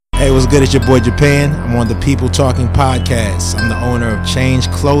Hey, what's good? It's your boy Japan. I'm on the People Talking Podcast. I'm the owner of Change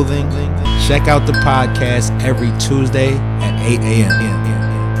Clothing. Check out the podcast every Tuesday at 8 a.m.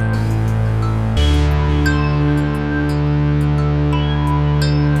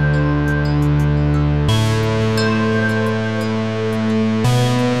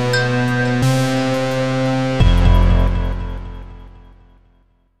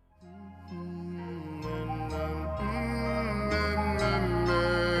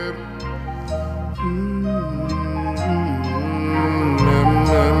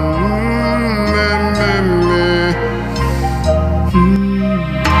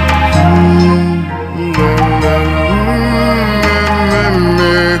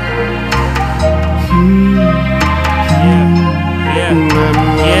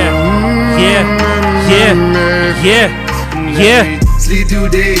 Yeah. Sleep through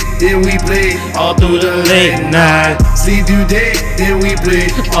day, then we play all through the late night. Sleep through day, then we play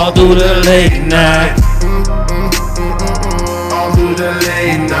all through the late night. All through the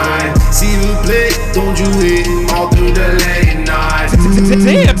late night. See you play, don't you hate? All through the late night.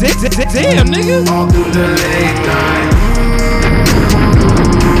 Damn, nigga. All through the late night.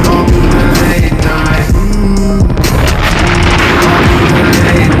 All through the late night. All through the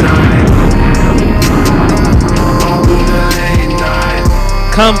late night. All through the late night.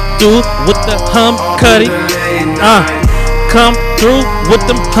 Come through with the hum cutty. Come through with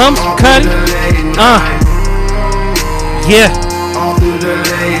them humps cutty. Yeah.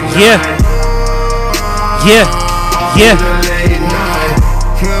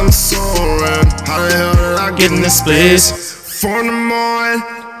 I'm soaring. How the hell did I get in this place? 4 in the morning.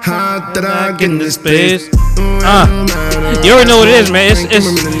 How did I get in this place? You already know what it is, man.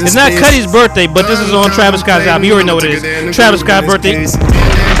 It's not Cuddy's birthday, but this is on Travis Scott's album. You already know what it is. Travis Scott's birthday.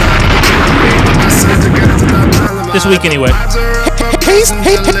 This week anyway.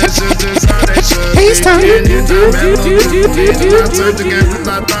 Hey, time.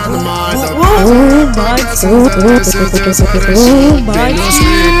 Oh my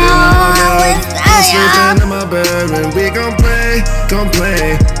We gon'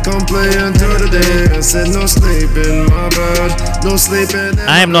 play until the day. I said no sleep in my bed, no sleeping.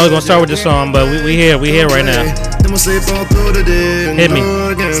 I am not gonna start with this song, but we here right now. Then we'll sleep all through the day. Hit me.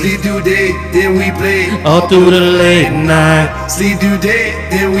 Sleep through day, then we play all through the late night. Sleep through day,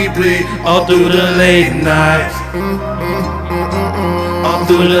 then we play all through the late night. All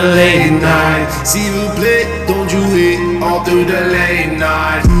through the late night. See you play, don't you hate? All through the late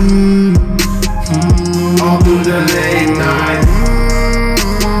night. All through the late night.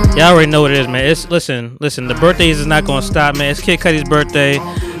 Y'all already know what it is, man. Listen. The birthdays is not gonna stop, man. It's Kid Cudi's birthday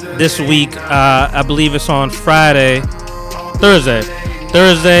this week. I believe it's on Thursday.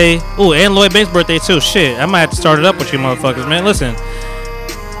 Ooh, and Lloyd Banks' birthday too. Shit, I might have to start it up with you motherfuckers, man. Listen,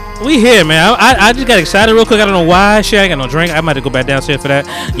 we here, man. I just got excited real quick. I don't know why. Shit, I ain't got no drink. I might have to go back downstairs for that.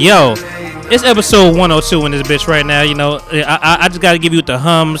 Yo, it's episode 102 in this bitch right now. You know, I just gotta give you the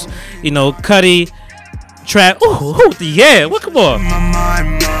hums. You know, Cudi, trap. Ooh, yeah. What? Come on.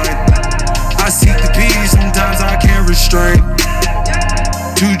 I seek the peace. Sometimes I can't restrain.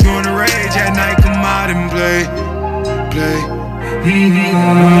 To join the rage at night, come out and play.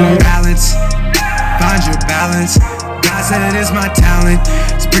 Balance, find your balance. God said it is my talent.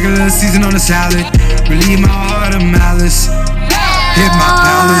 Sprinkle a little season on the salad. Relieve my heart of malice. Hit my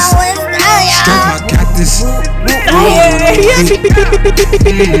palace. Stroke my cactus.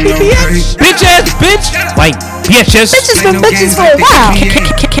 Bitch ass bitch. White bitches. Bitches been bitches for a while.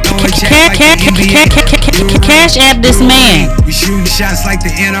 Cash app this man. We shooting shots like the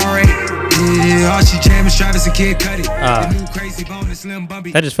NRA. Yeah, all she jamming Travis and Kid Cudi.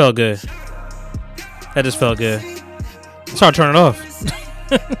 That just felt good. It's hard to turn it off.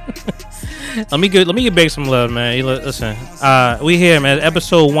 Let me get back some love, man. Listen, we here, man.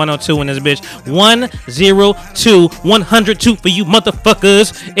 Episode 102 in this bitch. 102 for you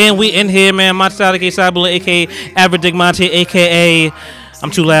motherfuckers. And we in here, man. Monty aka Cyber, aka Average Monty, aka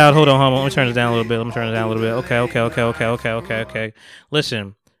I'm too loud. Hold on. Let me turn this down a little bit. Okay.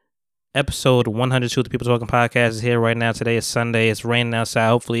 Listen. Episode 102 of the People Talking Podcast is here right now. Today is Sunday. It's raining outside.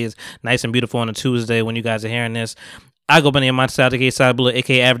 Hopefully it's nice and beautiful on a Tuesday when you guys are hearing this. I go by the name Monty aka Cyber,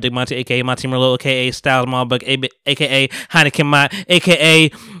 aka Average Monty, aka Monty Merlot, aka Styles Malbuck, aka Heineken Mott, aka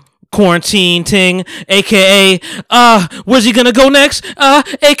Quarantine Ting, aka where's he gonna go next?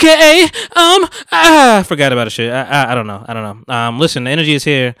 Aka I forgot about the shit. I don't know. Listen, the energy is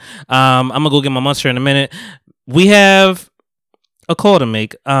here. I'm gonna go get my monster in a minute. We have a call to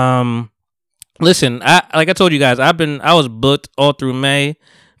make. Listen, like I told you guys, I was booked all through May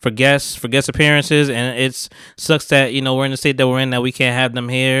for guest appearances, and it sucks that we're in the state that we're in that we can't have them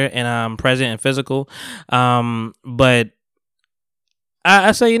here and present and physical. But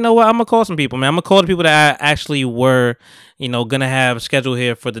I say, you know what, I'm gonna call some people, man. I'm gonna call the people that I actually were, gonna have scheduled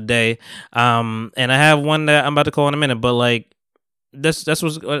here for the day. And I have one that I'm about to call in a minute, but like that's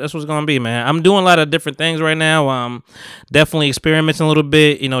what's gonna be, man. I'm doing a lot of different things right now. Definitely experimenting a little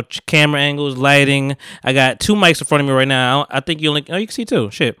bit, camera angles, lighting. I got 2 mics in front of me right now. I think you can see 2.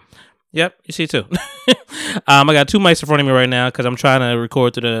 Shit. Yep, you see 2. I got 2 mics in front of me right now because I'm trying to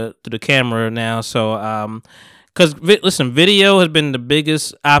record through the camera now. So because listen, video has been the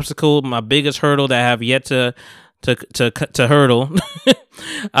biggest obstacle, my biggest hurdle that I have yet to hurdle.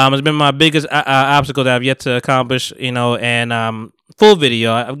 It's been my biggest obstacle that I've yet to accomplish. And full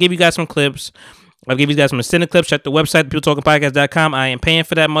video. I'll give you guys some clips. I'll give you guys some extended clips. Check the website, peopletalkingpodcast.com. I am paying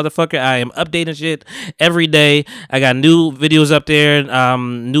for that motherfucker. I am updating shit every day. I got new videos up there,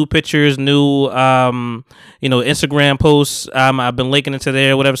 new pictures, new Instagram posts. I've been linking into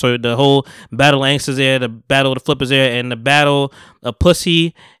there, whatever. So the whole battle of angst is there, the battle of the flip is there, and the battle of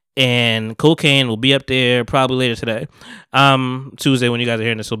pussy and cocaine will be up there probably later today. Tuesday when you guys are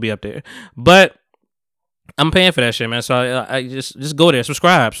hearing this will be up there. But I'm paying for that shit, man. So I just go there,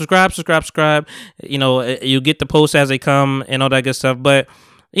 subscribe. You get the posts as they come and all that good stuff. But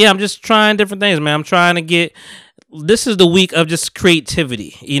yeah, I'm just trying different things, man. I'm trying to get. This is the week of just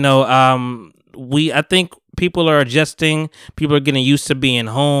creativity. I think people are adjusting. People are getting used to being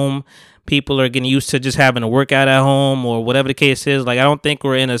home. People are getting used to just having to work out at home or whatever the case is. Like, I don't think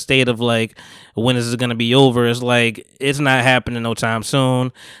we're in a state of like, when is this going to be over? It's like, it's not happening no time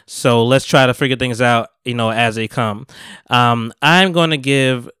soon. So let's try to figure things out, as they come. I'm going to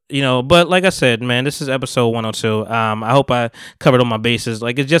give, but like I said, man, this is episode 102. I hope I covered all my bases.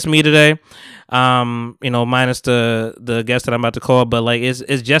 Like, it's just me today. Minus the guest that I'm about to call, but like it's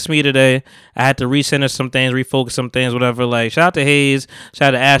just me today. I had to recenter some things, refocus some things, whatever. Like, shout out to Hayes,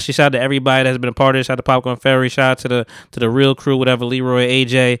 shout out to Ashley, shout out to everybody that's been a part of this. Shout out to Popcorn Ferry, shout out to the real crew, whatever, Leroy,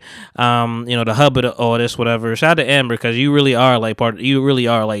 AJ, the hub of all this, whatever. Shout out to Amber, because you really are like part of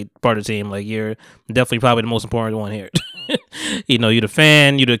the team. Like, you're definitely probably the most important one here. You're the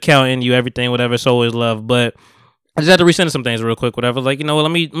fan, you're the accountant, you everything, whatever. It's always love. But I just had to recenter some things real quick, whatever. Like,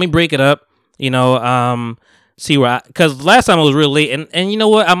 let me break it up. See where because last time it was real late, and you know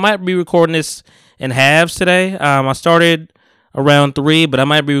what, I might be recording this in halves today. I started around 3, but I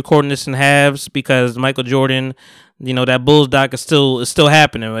might be recording this in halves because Michael Jordan, that Bulls doc is still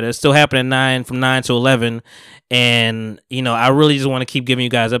happening, but it's still happening from 9 to 11, and I really just want to keep giving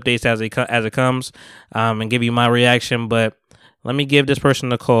you guys updates as it comes, and give you my reaction. But let me give this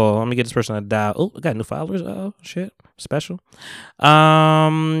person a call. Let me get this person a dial. Oh, I got new followers. Oh shit. Special.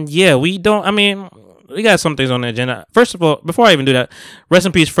 Yeah, we got some things on the agenda. First of all, before I even do that, rest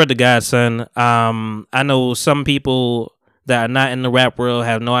in peace, Fred the Godson. I know some people that are not in the rap world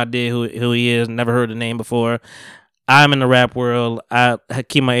have no idea who he is, never heard the name before. I'm in the rap world. I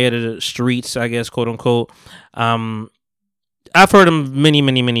keep my ear to the streets, I guess, quote unquote. I've heard him many,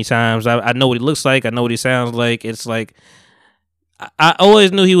 many, many times. I know what he looks like. I know what he sounds like. It's like, I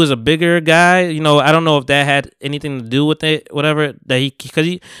always knew he was a bigger guy. I don't know if that had anything to do with it, whatever.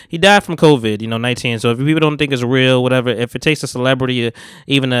 Because he died from COVID, 19. So if people don't think it's real, whatever, if it takes a celebrity,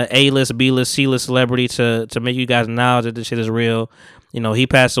 even a A-list, B-list, C-list celebrity to make you guys acknowledge that this shit is real, he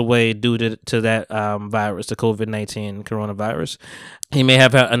passed away due to that virus, the COVID-19 coronavirus. He may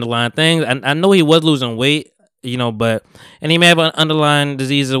have had underlying things. I know he was losing weight. But he may have an underlying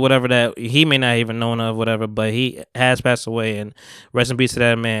disease or whatever that he may not even know of, whatever, but he has passed away, and rest in peace to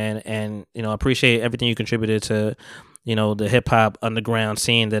that man. And, appreciate everything you contributed to, the hip hop underground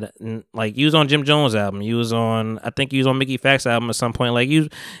scene that, like, you was on Jim Jones' album. I think you was on Mickey Fact's album at some point. Like,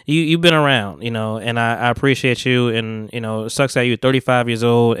 you've been around, and I appreciate you. And, it sucks that you're 35 years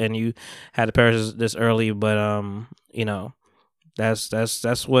old and you had to perish this early, but, That's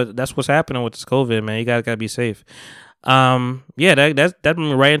what's happening with this COVID, man. You gotta be safe. Yeah, that brought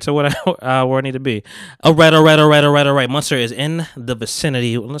me right into what where I need to be. All right. Munster is in the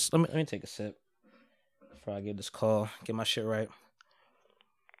vicinity. Let me take a sip before I get this call. Get my shit right.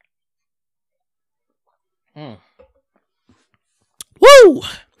 Woo!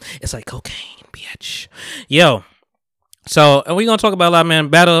 It's like cocaine, bitch. Yo. So, and we gonna talk about a lot, man.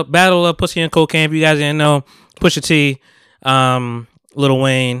 Battle of pussy and cocaine. If you guys didn't know, Pusha T. Lil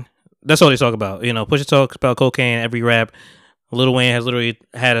Wayne, that's all they talk about. Pusha talks about cocaine in every rap. Lil Wayne has literally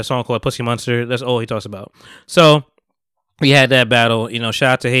had a song called Pussy Monster. That's all he talks about. So we had that battle.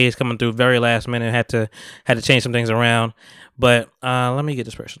 Shout out to Hayes coming through very last minute. Had to change some things around. But let me get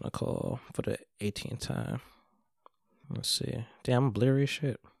this person a call for the 18th time. Let's see. Damn, I'm blurry as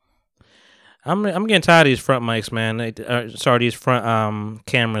shit. I'm getting tired of these front mics, man. These front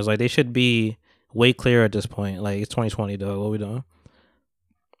cameras. Like they should be way clearer at this point. Like it's 2020, dog. What we doing?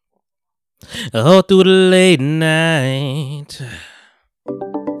 All through the late night.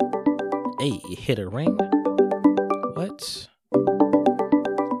 Hey, hit a ring. What?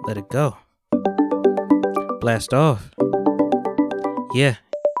 Let it go. Blast off. Yeah.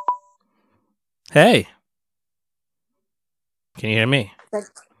 Hey. Can you hear me?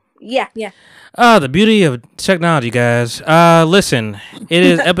 Yeah. The beauty of technology, guys. Listen, it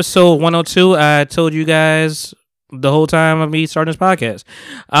is episode 102. I told you guys the whole time of me starting this podcast.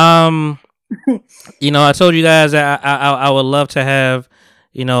 I told you guys that I would love to have,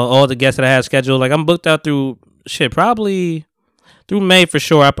 all the guests that I had scheduled. Like I'm booked out through probably through May for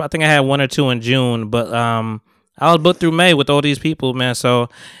sure. I think I had one or two in June, but I was booked through May with all these people, man. So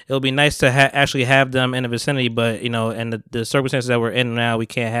it'll be nice to actually have them in the vicinity, but and the circumstances that we're in now, we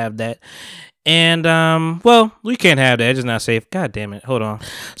can't have that. And we can't have that. It's just not safe. God damn it. Hold on.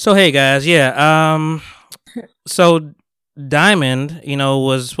 So hey guys, yeah. So Diamond,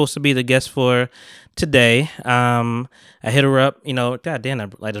 was supposed to be the guest for today. I hit her up, God damn,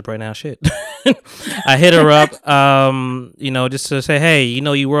 that light is bright now, shit. I hit her up, just to say, hey,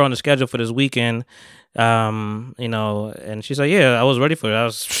 you were on the schedule for this weekend. And she's like, yeah, I was ready for it. I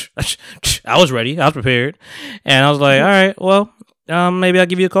was ready. I was prepared. And I was like, all right, well, maybe I'll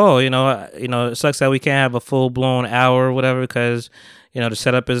give you a call. It sucks that we can't have a full blown hour or whatever, because, the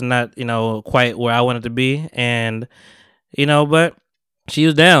setup is not, quite where I want it to be. And, but she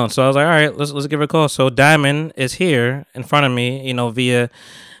was down. So I was like, all right, let's give her a call. So Diamond is here in front of me, via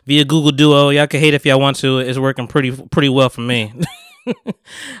Google Duo. Y'all can hate if y'all want to. It's working pretty well for me.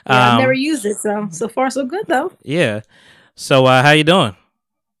 I've never used it, so far so good though. Yeah. So how you doing?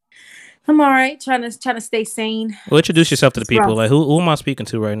 I'm all right. Trying to stay sane. Well, introduce yourself to the people. Like who am I speaking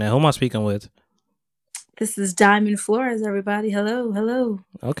to right now? Who am I speaking with? This is Diamond Flores, everybody. Hello.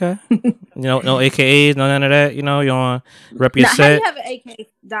 Okay. No AKAs, no none of that. You want to rep your now, set. How do you have an AK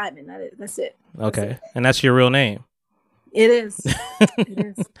Diamond? That's it. Okay. That's it. And that's your real name. It is.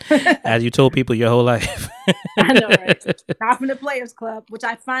 It is. As you told people your whole life. I know, right? Not from the Players Club, which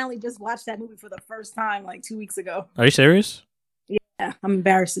I finally just watched that movie for the first time like 2 weeks ago. Are you serious? Yeah, I'm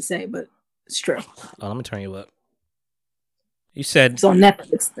embarrassed to say, but it's true. Oh, let me turn you up. You said it's on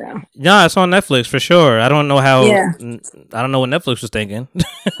Netflix now. No, it's on Netflix for sure. I don't know how. Yeah. I don't know what Netflix was thinking,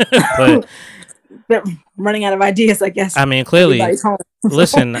 but they're running out of ideas, I guess. I mean, clearly.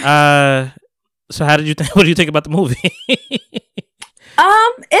 Listen, so how did you think? What do you think about the movie? It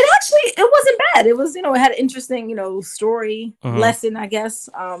wasn't bad. It was, it had an interesting, story lesson, I guess.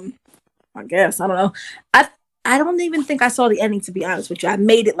 I don't know. I don't even think I saw the ending, to be honest with you. I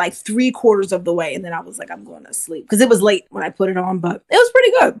made it like 3/4 of the way, and then I was like, I'm going to sleep because it was late when I put it on, but it was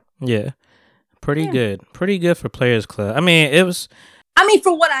pretty good. Yeah, pretty good for Players Club. I mean, it was. I mean,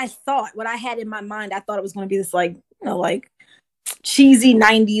 for what I thought, what I had in my mind, I thought it was going to be this like cheesy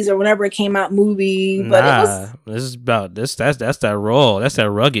 90s or whenever it came out movie, but it was. This is about this. That's that raw. That's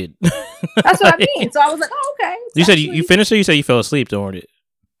that rugged. That's what I mean. So I was like, oh, okay. You said you finished it. You said you fell asleep during it.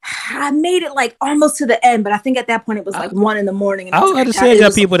 I made it like almost to the end, but I think at that point it was like 1 a.m. And I was about to say,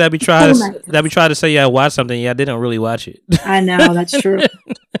 got people that be trying to say, yeah, watch something. Yeah, I didn't really watch it. I know, that's true.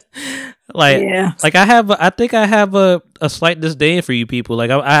 I think I have a slight disdain for you people.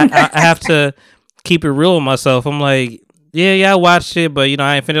 Like I have to keep it real with myself. I'm like, yeah, I watched it, but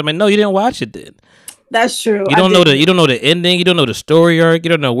I ain't finished. I'm like, no, you didn't watch it then. That's true. You don't know the ending. You don't know the story arc. You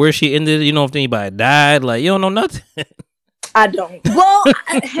don't know where she ended. You don't know if anybody died. Like you don't know nothing. I don't. Well,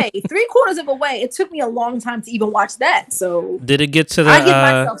 hey, 3/4 of a way. It took me a long time to even watch that. So did it get to the? I give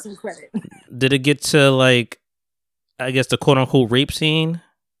myself some credit. Did it get to like, I guess the quote unquote rape scene?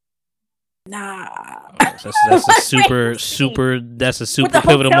 Nah. That's a super. That's a super with the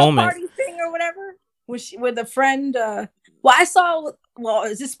pivotal hotel moment. Party thing or whatever. With a friend. Well, I saw. Well,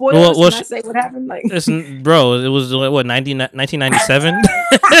 is this spoilers? Can I say what happened? Like, bro, it was what 1997.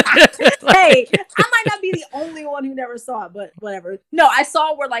 Hey, I might not be the only one who never saw it, but whatever. No, I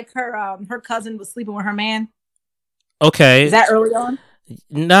saw where like her cousin was sleeping with her man. Okay, is that early on?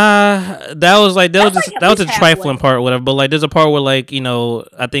 Nah, that was a trifling part, or whatever. But like, there's a part where like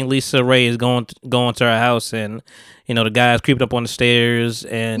I think Lisa Ray is going to her house, and the guy's creeping up on the stairs,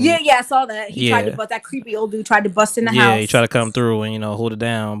 and yeah, I saw that. He tried to bust, that creepy old dude tried to bust in the house. Yeah, he tried to come through and hold it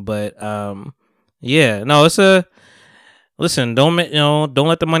down. But no, it's a listen. Don't let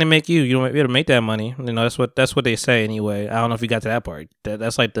the money make you. You don't have to make that money. That's what they say anyway. I don't know if you got to that part.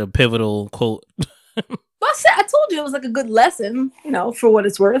 That's like the pivotal quote. Well, I told you it was like a good lesson, for what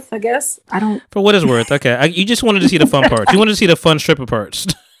it's worth, I guess. I don't. For what it's worth, okay. You just wanted to see the fun parts. You wanted to see the fun stripper parts.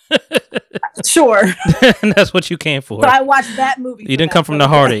 Sure. And that's what you came for. So I watched that movie. You didn't come from the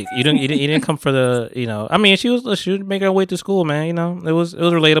heartache. You didn't come for the, I mean, she was making her way to school, man. It was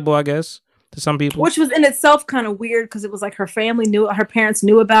relatable, I guess, to some people. Which was in itself kind of weird because it was like her parents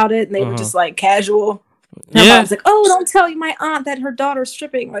knew about it, and they were just like casual. And I was like, "Oh, don't tell my aunt that her daughter's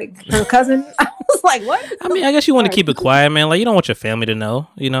stripping, like her cousin." I was like, "What?" I mean, I guess you want to keep it quiet, man. Like, you don't want your family to know,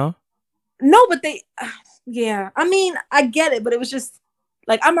 No, but yeah. I mean, I get it, but it was just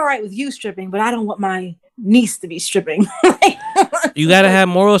like, I'm all right with you stripping, but I don't want my niece to be stripping. You gotta have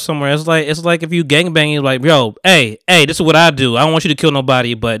morals somewhere. It's like if you gangbang, you're like, yo, hey, this is what I do. I don't want you to kill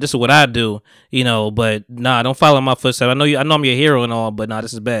nobody, but this is what I do, But nah, don't follow my footsteps. I know I'm your hero and all, but nah,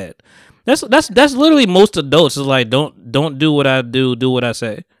 this is bad. That's literally most adults. It's like don't do what I do what I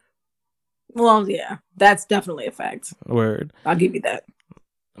say. Well, yeah, that's definitely a fact. Word. I'll give you that.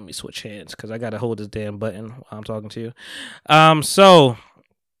 Let me switch hands because I gotta hold this damn button while I'm talking to you. So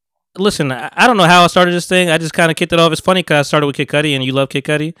listen, I don't know how I started this thing. I just kind of kicked it off. It's funny because I started with Kid Cudi, and you love Kid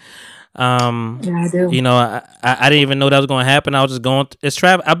Cudi. Yeah, I do. I didn't even know that was going to happen. I was just going.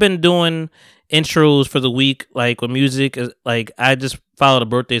 I've been doing intros for the week, like with music. Like I just follow the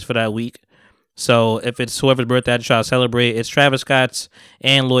birthdays for that week. So if it's whoever's birthday I try to celebrate, it's Travis Scott's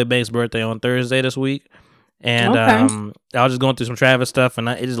and Lloyd Banks' birthday on Thursday this week. And I was just going through some Travis stuff, and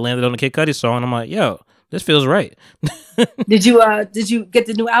it just landed on the Kid Cudi song. And I'm like, yo, this feels right. Did you get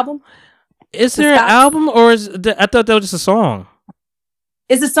the new album? Is there an album, or I thought that was just a song?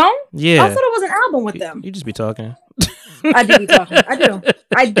 Is it a song? Yeah. I thought it was an album with them. You just be talking. I do be talking. I do.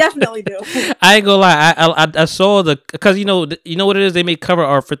 I definitely do. I ain't gonna lie. I saw because you know what it is. They make cover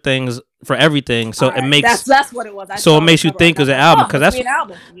art for things, for everything. So it makes that's what it was. So it makes you think it's an album, because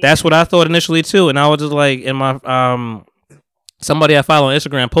that's what I thought initially too. And I was just like, in my somebody I follow on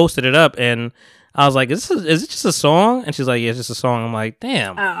Instagram posted it up, and I was like, is it just a song? And she's like, yeah, it's just a song. I'm like,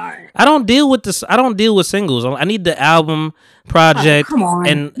 damn. Right. I don't deal with this. I don't deal with singles. I need the album project. Oh, come on.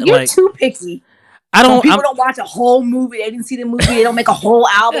 And you're too picky. People don't watch a whole movie. They didn't see the movie. They don't make a whole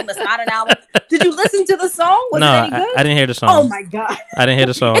album. It's not an album. Did you listen to the song? Was it any good? I didn't hear the song. Oh my god! I didn't hear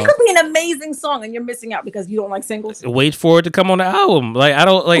the song. It could be an amazing song, and you're missing out because you don't like singles. Wait for it to come on the album. Like I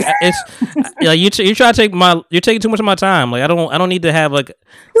don't like it's. Like you try to take you're taking too much of my time. Like I don't need to have like.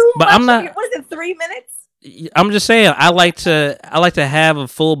 But I'm not. What is it? 3 minutes? I'm just saying, I like to have a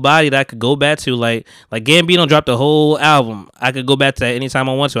full body that I could go back to. Like Gambino dropped the whole album. I could go back to that anytime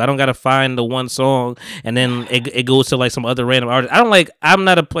I want to. I don't gotta find the one song and then it goes to like some other random artist. I'm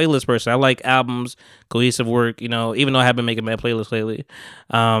not a playlist person. I like albums, cohesive work. Even though I have been making my playlists lately.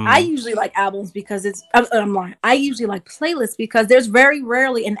 I usually like albums because I'm lying. I usually like playlists because there's very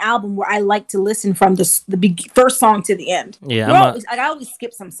rarely an album where I like to listen from the first song to the end. Yeah, I always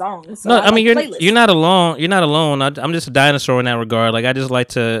skip some songs. So no, I mean you're not alone. You're not alone. I'm just a dinosaur in that regard. Like I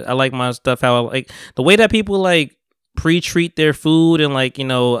like my stuff how I like the way that people like pre-treat their food and like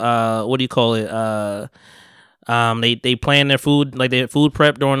what do you call it? They plan their food, like their food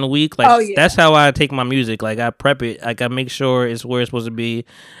prep during the week. Like that's how I take my music. Like I prep it. Like I make sure it's where it's supposed to be.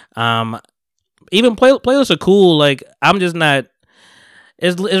 Even playlists are cool. Like I'm just not.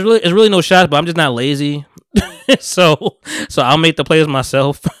 It's really no shot, but I'm just not lazy. so I'll make the playlist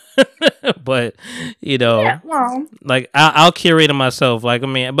myself. But like I'll curate it myself. Like I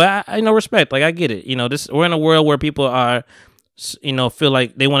mean, but I respect. Like I get it. We're in a world where people are, feel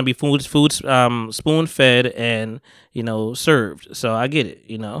like they want to be spoon fed and served. So I get it.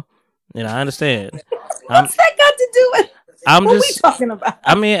 I understand. What's that got to do with? What are we talking about?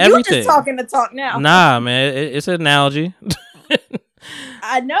 I mean, everything. You're just talking to talk now. Nah, man, it's an analogy.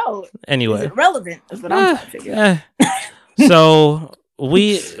 I know. Anyway, is it relevant? Is what I'm trying to figure out. So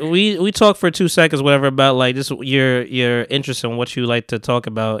we talk for 2 seconds, whatever, about like just your interest in what you like to talk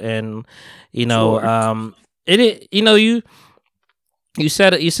about, and sure. You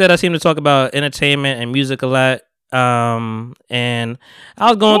said I seem to talk about entertainment and music a lot, and I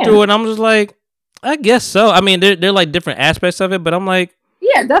was going through it, and I'm just like, I guess so. I mean, they're like different aspects of it, but I'm like,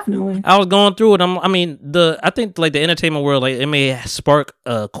 yeah, definitely. I was going through it. I think like the entertainment world, like it may spark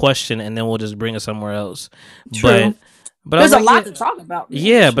a question, and then we'll just bring it somewhere else. True. But there's a lot to talk about. Man.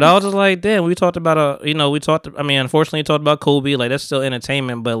 Yeah, but I was just like, damn, we talked about unfortunately we talked about Kobe. Like that's still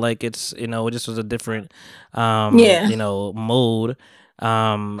entertainment, but like it's it just was a different mode.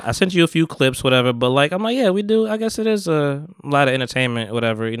 I sent you a few clips, whatever. But like, I'm like, yeah, we do. I guess it is a lot of entertainment,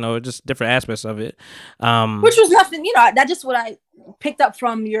 whatever. You know, just different aspects of it. Which was nothing. You know, that's just what I picked up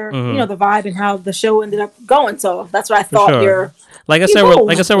from your, you know, the vibe and how the show ended up going. So that's what I thought. Sure. Like I said,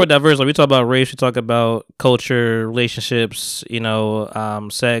 we're diverse. Like we talk about race, we talk about culture, relationships, you know,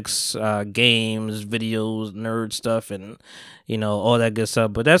 sex, games, videos, nerd stuff, and you know all that good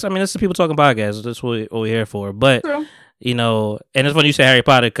stuff. But that's the People Talking podcast. That's what we're here for. But True. you know, and it's funny you say Harry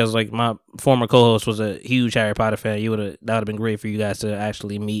Potter because like my former co-host was a huge Harry Potter fan. That would have been great for you guys to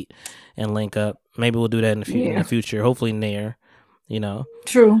actually meet and link up. Maybe we'll do that in the future. Hopefully near. You know,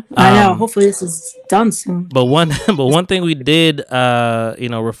 true. I know. Hopefully, this is done soon. But one thing we did, you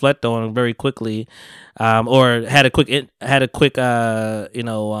know, reflect on very quickly, or had a quick, you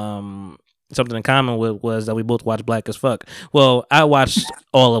know, something in common with was that we both watched Black as Fuck. Well, I watched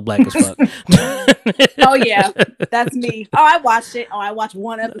all of Black as Fuck. Oh yeah, that's me. Oh, I watched it. Oh, I watched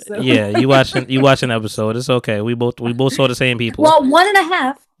one episode. Yeah, you watched an episode. It's okay. We both saw the same people. Well,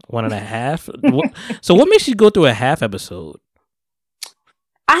 1.5. 1.5. So what makes you go through a half episode?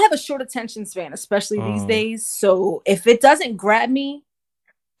 I have a short attention span, especially these days. So if it doesn't grab me,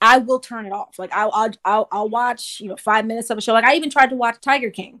 I will turn it off. Like I'll watch, you know, 5 minutes of a show. Like I even tried to watch Tiger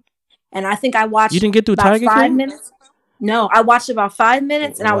King, and I think I watched. You didn't get through about Tiger 5 King? minutes. No, I watched about 5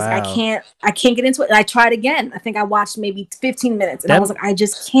 minutes, and I was like, I can't get into it. And I tried again. I think I watched maybe 15 minutes, and I was like, I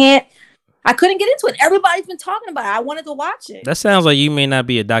just can't. I couldn't get into it. Everybody's been talking about it. I wanted to watch it. That sounds like you may not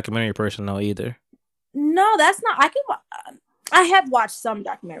be a documentary person though either. No, that's not. I have watched some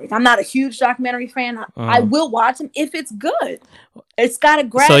documentaries. I'm not a huge documentary fan. I will watch them if it's good. It's gotta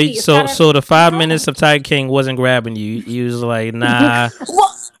grab me. So the 5 minutes of Tiger King wasn't grabbing you. You was like, nah.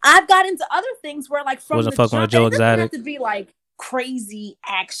 Well, I've got into other things where like from wasn't the fucking with jump, Joe it doesn't Exotic. have to be like crazy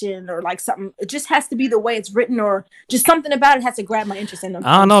action or like something. It just has to be the way it's written or just something about it has to grab my interest in them.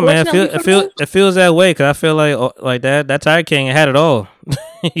 I don't know, man. It feels that way because I feel like that Tiger King had it all.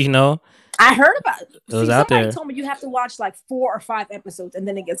 You know. I heard about it. It was out there. Somebody told me you have to watch like 4 or 5 episodes and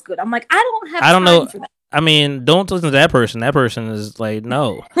then it gets good. I'm like, I don't know. For that. I mean, don't listen to that person. That person is like,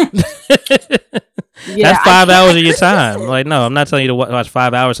 no. Yeah, that's 5 hours of your time. Like, no, I'm not telling you to watch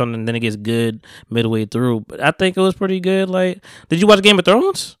 5 hours something and then it gets good midway through. But I think it was pretty good. Like, did you watch Game of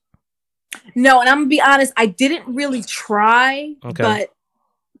Thrones? No, and I'm gonna be honest, I didn't really try, but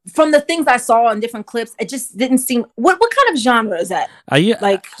from the things I saw in different clips, it just didn't seem. What kind of genre is that?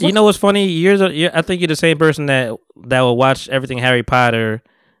 Like, you know what's funny? I think you're the same person that will watch everything Harry Potter,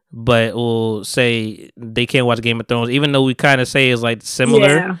 but will say they can't watch Game of Thrones, even though we kind of say it's like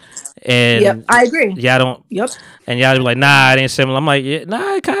similar. Yeah. And yep, I agree. Yeah, I don't. Yep. And y'all be like, nah, it ain't similar. I'm like, yeah,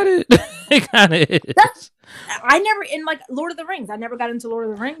 nah, it kind of is. I never in like Lord of the Rings. I never got into Lord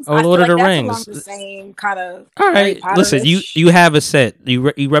of the Rings. Oh, Lord of the Rings. Along the same kind of. All right, listen. You have a set.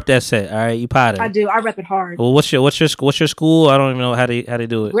 You rep that set. All right, you Potter. I do. I rep it hard. Well, what's your school? I don't even know how they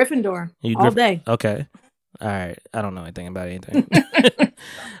do it. Gryffindor. All day. Okay. All right. I don't know anything about anything.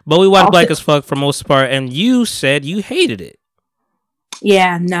 But we watched Black as Fuck for most part, and you said you hated it.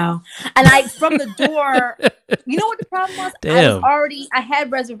 Yeah, no. And from the door, you know what the problem was? Damn. I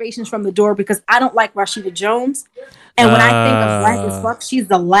had reservations from the door because I don't like Rashida Jones. And when I think of Black as Fuck, she's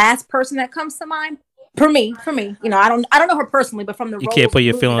the last person that comes to mind. For me. You know, I don't know her personally, but from the You can't put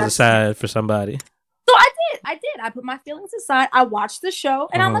your feelings aside for somebody. So I did. I put my feelings aside. I watched the show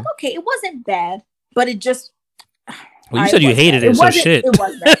and I'm like, okay, it wasn't bad, but it just Well, you said you hated it, so shit. It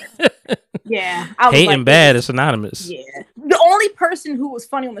was bad. Yeah. Hate and bad is synonymous. Yeah. The only person who was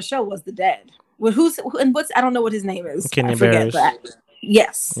funny on the show was the dead. I don't know what his name is. Kenny I forget Barris. that.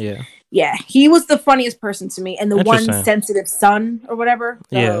 Yes. Yeah. Yeah. He was the funniest person to me. And the one sensitive son or whatever.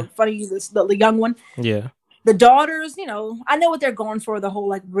 Funny, the young one. Yeah. The daughters, you know, I know what they're going for, the whole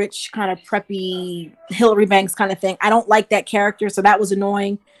like rich kind of preppy Hillary Banks kind of thing. I don't like that character, so that was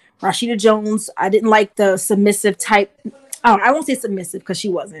annoying. Rashida Jones, I didn't like the submissive type. Oh, I won't say submissive because she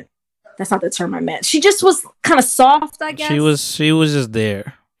wasn't. That's not the term I meant. She just was kind of soft, I guess. She was just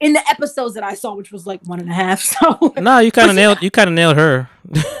there. In the episodes that I saw, which was like 1.5. So no, you kind of nailed her.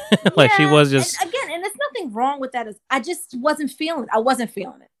 Like she was just and there's nothing wrong with that. I just wasn't feeling it. I wasn't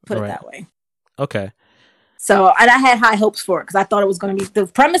feeling it. Put it that way. Okay. So and I had high hopes for it because I thought it was going to be. The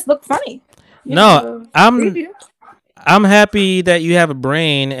premise looked funny. I'm happy that you have a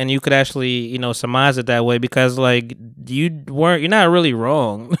brain and you could actually, you know, surmise it that way because like you're not really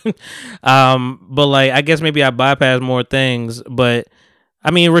wrong. But like I guess maybe I bypassed more things. But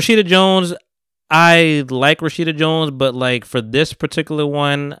I mean Rashida Jones, I like Rashida Jones, but like for this particular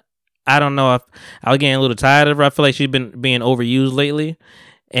one, I don't know if I was getting a little tired of her. I feel like she's been being overused lately.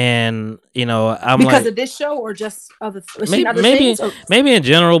 And I'm because like, of this show or just other maybe things? Or? maybe in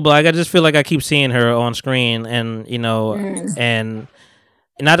general, but like I just feel like I keep seeing her on screen, and and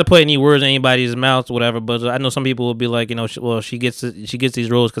not to put any words in anybody's mouth or whatever, but I know some people will be like, she gets these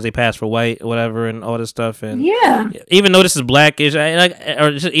roles because they pass for white or whatever and all this stuff. And even though this is blackish,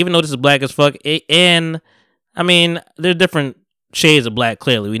 even though this is black as fuck, and I mean, there's different shades of black.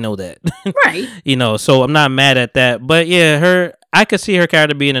 Clearly, we know that, right? So I'm not mad at that. But yeah, I could see her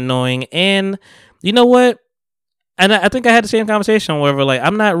character being annoying, and you know what? And I think I had the same conversation where like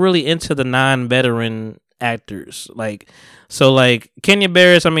I'm not really into the non-veteran actors, like. So like Kenya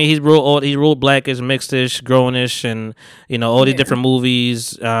Barris, I mean he's wrote Blackish, Mixedish, Grownish, and all these different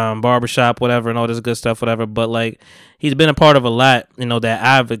movies, Barbershop, whatever, and all this good stuff, whatever. But like he's been a part of a lot, that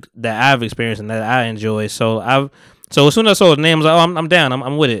I've experienced and that I enjoy. So as soon as I saw his name, I was like, oh, I'm down,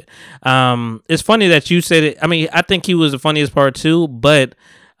 I'm with it. It's funny that you said it. I mean, I think he was the funniest part too, but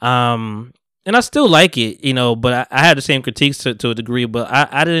and I still like it, But I had the same critiques to a degree, but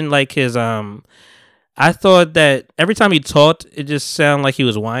I didn't like his I thought that every time he talked, it just sounded like he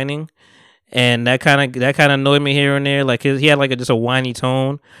was whining, and that kind of annoyed me here and there. Like he had like just a whiny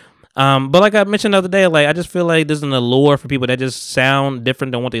tone. But like I mentioned the other day, like I just feel like there's an allure for people that just sound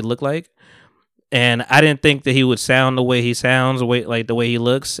different than what they look like, and I didn't think that he would sound the way he sounds, the way he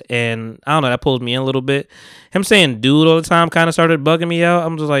looks, and I don't know, that pulled me in a little bit. Him saying "dude" all the time kind of started bugging me out.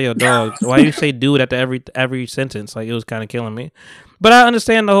 I'm just like, yo, dog, why you say "dude" after every sentence? Like it was kind of killing me. But I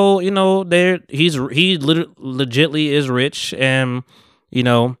understand the whole, he legitly is rich and,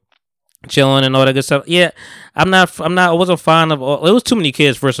 chilling and all that good stuff. Yeah, I wasn't fond of all. It was too many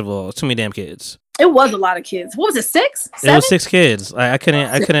kids. First of all, too many damn kids. It was a lot of kids. What was it? 6? 7? It was 6 kids. I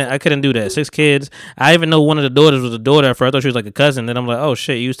couldn't do that. 6 kids. I even know one of the daughters was a daughter at first. I thought she was like a cousin. Then I'm like, oh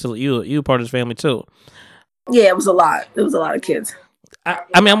shit, you part of this family too. Yeah, it was a lot. It was a lot of kids.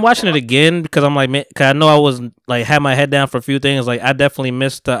 I mean, I'm watching it again because I'm like, man, cause I know I was like had my head down for a few things. Like I definitely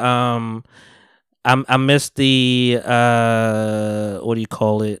missed the I missed the what do you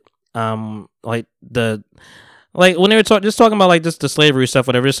call it? Like when they were talking about like just the slavery stuff,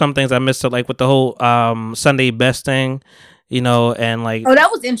 whatever. There's some things I missed, like with the whole Sunday best thing. And like that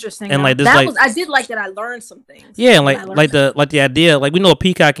was interesting. And like this, I did like that. I learned some things. Yeah, and like the idea, like we know what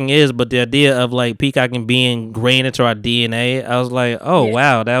peacocking is, but the idea of like peacocking being ingrained into our DNA, I was like, oh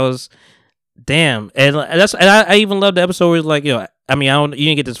wow, that was damn. And I even loved the episode where it's like, I mean, you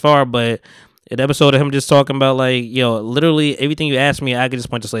didn't get this far, but the episode of him just talking about like, literally everything you ask me, I could just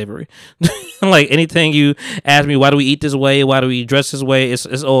point to slavery. Like anything you ask me, why do we eat this way? Why do we dress this way?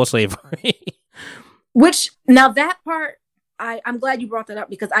 It's all slavery. Which now that part. I'm glad you brought that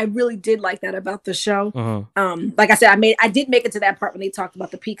up because I really did like that about the show. Like I said, I did make it to that part when they talked about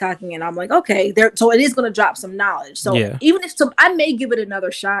the peacocking, and I'm like, okay, so it is going to drop some knowledge. So even if I may give it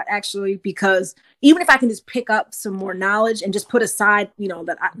another shot actually, because even if I can just pick up some more knowledge and just put aside,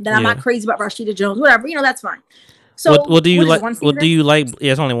 that I'm not crazy about Rashida Jones, whatever, that's fine. So what do you like? What do you like?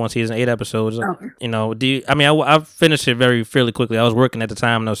 Yeah, it's only one season, 8 episodes. Okay. Do you? I mean, I finished it fairly quickly. I was working at the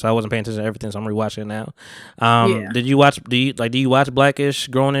time though, so I wasn't paying attention to everything. So I'm rewatching it now. Did you watch? Do you watch Blackish,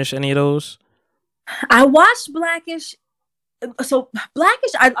 Grownish, any of those? I watched Blackish. So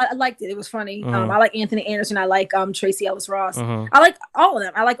Blackish, I liked it. It was funny. I like Anthony Anderson. I like Tracy Ellis Ross. I like all of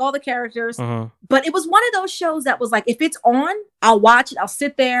them. I like all the characters. But it was one of those shows that was like, if it's on, I'll watch it. I'll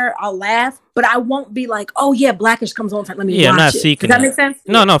sit there. I'll laugh. But I won't be like, oh yeah, Blackish comes on. Let me watch I'm not it. seeking. Does that make sense?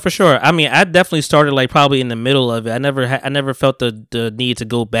 No, for sure. I mean, I definitely started like probably in the middle of it. I never felt the need to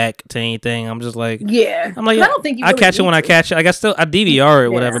go back to anything. I'm just like, I'm like, I don't think I catch it when I catch it. Like I DVR it,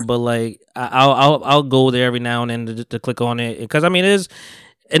 whatever. But like, I'll go there every now and then to click on it because I mean it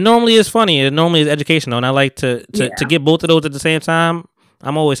normally is funny. It normally is educational, and I like to get both of those at the same time.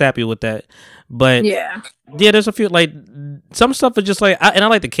 I'm always happy with that. But there's a few like some stuff is just like, and I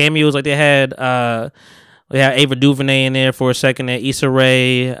like the cameos. Like they had Ava DuVernay in there for a second. There, Issa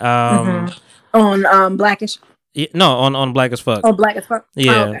Rae on Blackish. No, on Black as Fuck. Oh, Black as Fuck.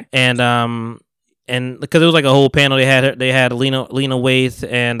 Yeah, okay. And because it was like a whole panel, they had Lena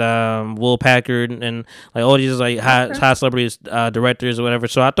Waithe and Will Packard and like all these like high celebrities, directors or whatever.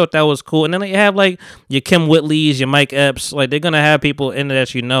 So I thought that was cool. And then you have like your Kim Whitleys, your Mike Epps, like they're gonna have people in there that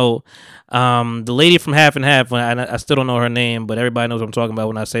the lady from Half and Half. I still don't know her name, but everybody knows what I'm talking about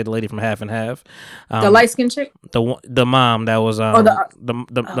when I say the lady from Half and Half. The light skinned chick. The mom that was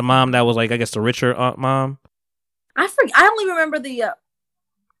the mom that was like I guess the richer mom. I forget. I only remember the.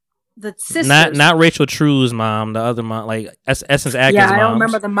 the sisters. Not Rachel True's mom, the other mom, like Essence Atkins' Yeah, I mom. don't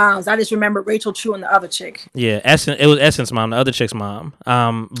remember the moms. I just remember Rachel True and the other chick. Yeah, it was Essence mom, the other chick's mom. But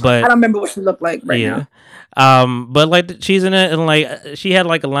I don't remember what she looked like now. But like she's in it, and like she had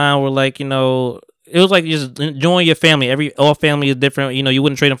like a line where like it was like just enjoying your family. All family is different. You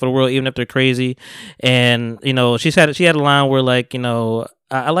wouldn't trade them for the world, even if they're crazy. And she had a line where like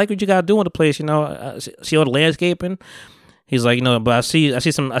I like what you gotta do in the place. See all the landscaping. He's like, but I see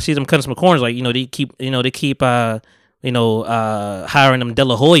them cutting some corners. Like, they keep hiring them De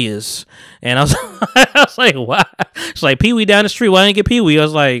La Hoyas. And I was like, why? It's like Pee Wee down the street. Why didn't get Pee Wee? I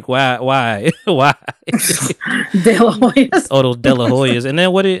was like, why? Why? De La Hoyas. Oh, those De La Hoyas. And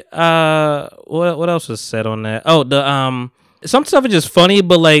then what else was said on that? Oh, some stuff is just funny,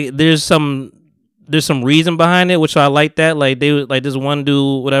 but like there's some reason behind it, which I like that. Like they like this one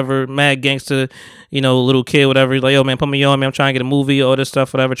dude, whatever, mad gangster, little kid, whatever. He's like, yo man, put me on, man. I'm trying to get a movie, all this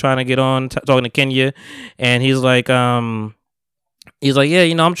stuff, whatever. Trying to get on, talking to Kenya, and he's like, yeah,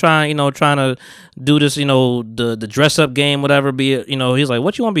 I'm trying to do this, the dress up game, whatever. He's like,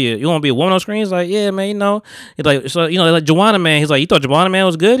 what you want to be? You want to be a woman on screen? He's like, yeah, man. He's like, so like Joanna Man. He's like, you thought Joanna Man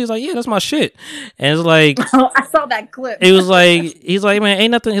was good? He's like, yeah, that's my shit. And it's like, oh, I saw that clip. It was like, he's like, man,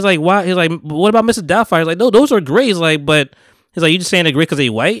 ain't nothing. He's like, why? He's like, what about Mrs. Doubtfire? He's like, no, those are great. He's like, but he's like, you just saying they're great because they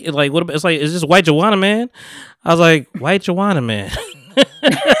white? It's like, what? It's like, it's just white Joanna Man. I was like, white Joanna Man.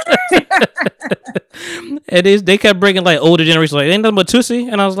 And they kept bringing like older generations, like ain't nothing but Tootsie,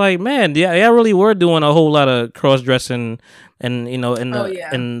 and I was like, man, yeah, I really were doing a whole lot of cross dressing, and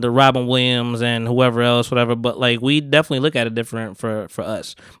and the Robin Williams and whoever else, whatever. But like we definitely look at it different for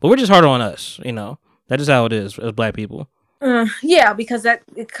us, but we're just harder on us, That is how it is as Black people. Yeah, because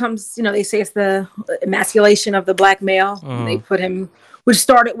it comes, they say it's the emasculation of the Black male. Mm-hmm. They put him, which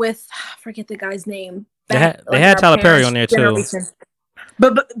started with, I forget the guy's name. They had Tyler Perry on there too.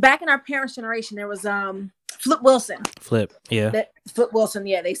 But back in our parents' generation, there was Flip Wilson. Flip Wilson,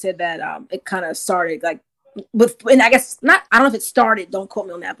 yeah. They said that it kind of started like with, and I guess not. I don't know if it started. Don't quote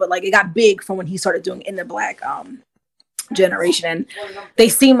me on that, but like it got big from when he started doing in the Black generation, and they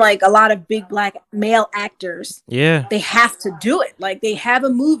seem like a lot of big Black male actors. Yeah, they have to do it. Like they have a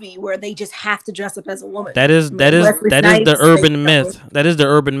movie where they just have to dress up as a woman. That is the urban myth. That is the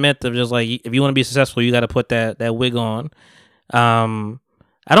urban myth of just like if you want to be successful, you got to put that wig on.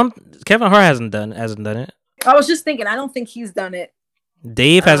 Kevin Hart hasn't done it. I was just thinking, I don't think he's done it.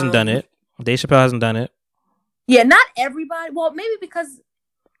 Dave hasn't done it. Dave Chappelle hasn't done it. Yeah, not everybody. Well, maybe because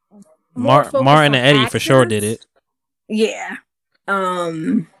Martin and Eddie actors. For sure did it. Yeah.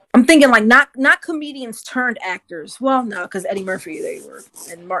 I'm thinking like not comedians turned actors. Well, no, because Eddie Murphy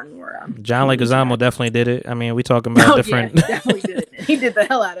and Martin were. John Leguizamo definitely did it. I mean, we talking about different. Yeah, he definitely did it. He did the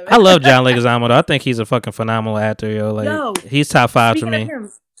hell out of it. I love John Leguizamo though. I think he's a fucking phenomenal actor, yo. Like he's top 5 for me.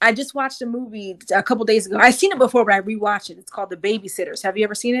 I just watched a movie a couple days ago. I've seen it before, but I rewatched it. It's called The Babysitters. Have you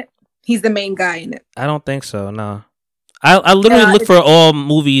ever seen it? He's the main guy in it. I don't think so. No. I literally look for all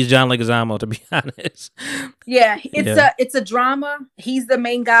movies John Leguizamo, to be honest. Yeah, it's a drama. He's the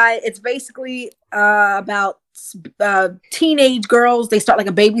main guy. It's basically about teenage girls. They start like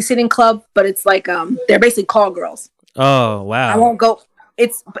a babysitting club, but it's like they're basically call girls. Oh wow! I won't go.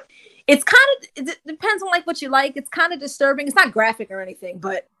 It's kind of, it depends on like what you like. It's kind of disturbing. It's not graphic or anything,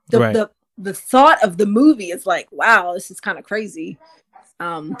 but the thought of the movie is like, wow, this is kind of crazy.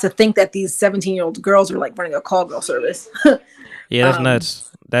 To think that these 17-year-old girls are like running a call girl service. Yeah, that's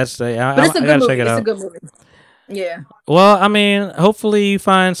nuts. But it's a good movie. It's a good movie. Yeah. Well, I mean, hopefully you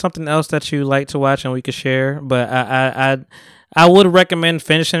find something else that you like to watch and we could share. But I would recommend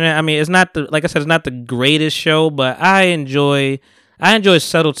finishing it. I mean, it's not like I said, it's not the greatest show, but I enjoy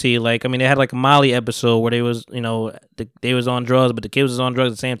subtlety. Like, I mean, they had like a Molly episode where they was, they was on drugs, but the kids was on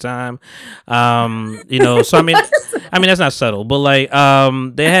drugs at the same time. So I mean, that's not subtle, but like,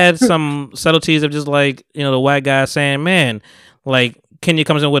 they had some subtleties of just like, the white guy saying, man, like Kenya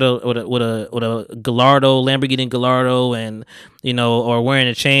comes in with a Gallardo, Lamborghini Gallardo, and or wearing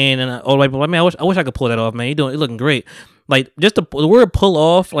a chain, and all the white people, I mean, I wish I could pull that off, man. You're looking great. Like just the word pull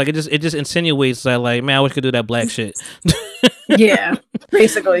off, like it just insinuates that like, man, I wish I could do that black shit. Yeah,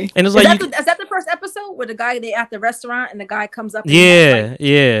 basically. And it's is that the first episode where the guy at the restaurant and the guy comes up? Yeah.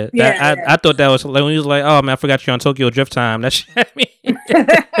 I thought that was like when he was like, "Oh man, I forgot you're on Tokyo Drift time." That shit.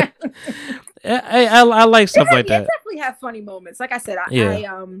 I like stuff like that. It definitely have funny moments. Like I said,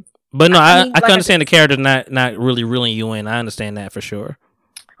 But no, I can understand the character not really reeling you in. I understand that for sure.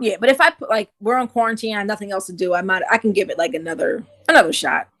 Yeah, but if I put like we're on quarantine, I have nothing else to do, I can give it like another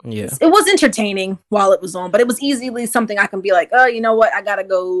shot. Yeah, it was entertaining while it was on, but it was easily something I can be like, oh, you know what, I gotta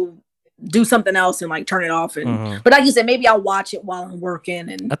go do something else and like turn it off. And but like you said, maybe I'll watch it while I'm working.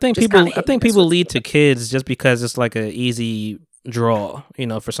 And I think people lead to kids just because it's like an easy draw,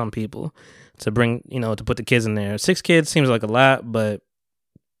 for some people to bring, to put the kids in there. 6 kids seems like a lot, but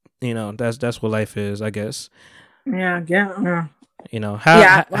that's what life is, I guess. Yeah.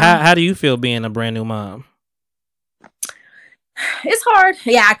 How do you feel being a brand new mom? It's hard.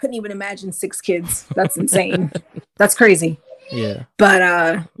 Yeah, I couldn't even imagine 6 kids. That's insane. That's crazy. Yeah.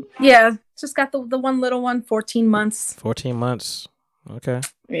 But yeah, just got the one little one, 14 months. 14 months. Okay.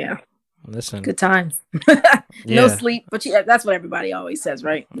 Yeah. Listen. Good times. No sleep, but that's what everybody always says,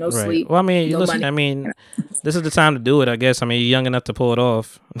 right? No sleep. Well, I mean, no listen, money. This is the time to do it, I guess. I mean, you're young enough to pull it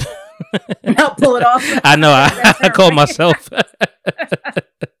off. Not pull it off. I know. I called myself.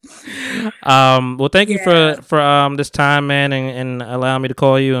 Well, thank you for this time, man, and allowing me to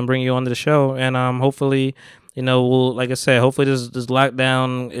call you and bring you onto the show. And hopefully, we'll, like I said, hopefully this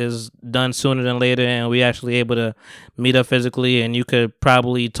lockdown is done sooner than later, and we actually able to meet up physically, and you could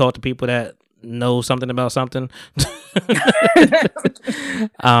probably talk to people that know something about something.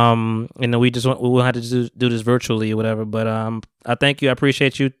 And then we will have to do this virtually or whatever. But I thank you. I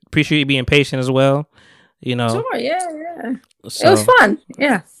appreciate you. Appreciate you being patient as well. Sure. Yeah. So, it was fun.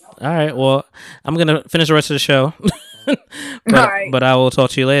 Yeah. All right. Well, I'm gonna finish the rest of the show. But I will talk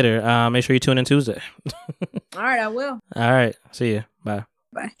to you later. Make sure you tune in Tuesday. All right, I will. All right. See you. Bye.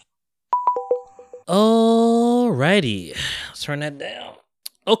 Bye. Alrighty. Let's turn that down.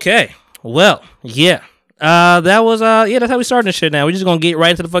 Okay. Well, yeah. That was that's how we starting this shit now. We're just gonna get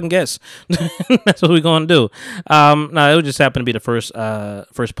right into the fucking guests. That's what we're gonna do. No, it would just happen to be the first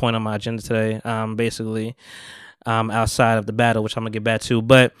point on my agenda today. Basically. Outside of the battle, which I'm gonna get back to,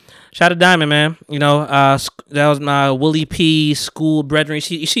 but shout out to Diamond, man. That was my Willie P school brethren.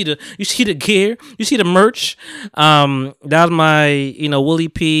 You see the gear, you see the merch. That was my Willie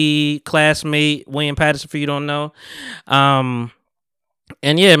P classmate William Patterson. For you don't know, and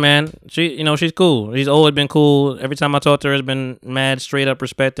yeah, man, she's cool. She's always been cool. Every time I talk to her, it's been mad straight up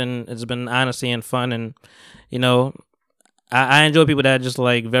respect, and it's been honesty and fun, and I enjoy people that are just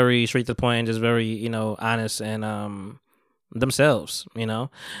like very straight to the point and just very, honest and themselves, and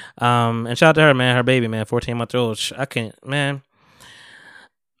shout out to her, man, her baby, man, 14-month-old. I can't, man.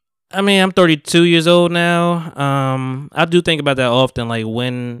 I mean, I'm 32 years old now. I do think about that often, like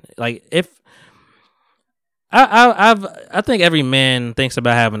when, like if I think every man thinks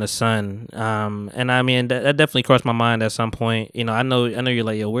about having a son. And I mean that definitely crossed my mind at some point. I know you're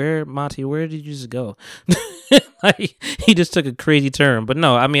like, yo, where did you just go? Like, he just took a crazy turn. But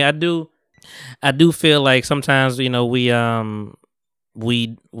no, I mean I do feel like sometimes, we fantasize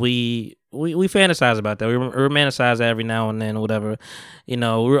about that. We romanticize that every now and then or whatever.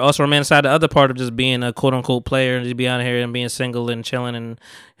 We're also romanticize the other part of just being a quote unquote player and just being out here and being single and chilling and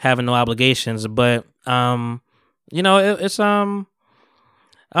having no obligations. But it's I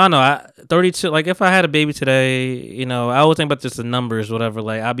don't know. 32. Like if I had a baby today, I always think about just the numbers, whatever.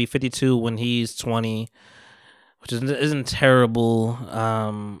 Like I'll be 52 when he's 20, which isn't terrible.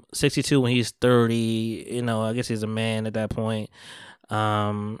 62 when he's 30. I guess he's a man at that point.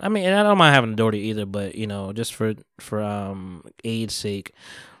 I mean, and I don't mind having a daughter either, but just for age sake,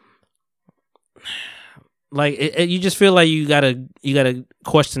 like you just feel like you gotta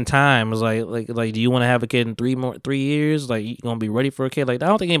question time. It's like do you want to have a kid in 3 years? Like you gonna be ready for a kid? Like I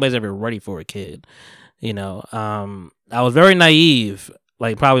don't think anybody's ever ready for a kid. I was very naive.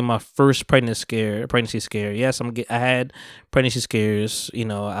 Like probably my first pregnancy scare. Yes, I had pregnancy scares.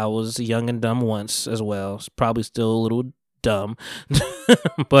 I was young and dumb once as well. Probably still a little dumb,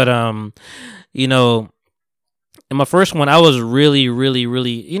 but in my first one I was really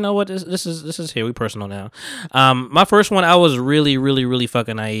what this is here, we personal now. My first one I was really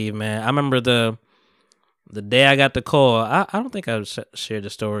fucking naive, man. I remember the day I got the call. I don't think I shared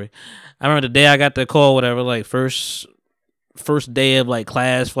the story. I remember the day I got the call, whatever, like first day of like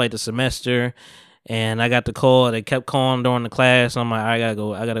class for like the semester, and I got the call. They kept calling during the class. I'm like, I gotta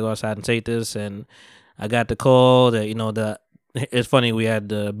go outside and take this. And I got the call that it's funny, we had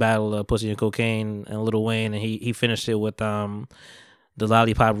the battle of Pussy and Cocaine and Lil Wayne, and he finished it with the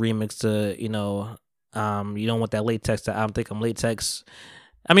Lollipop remix to you don't want that late text. I think I'm late text.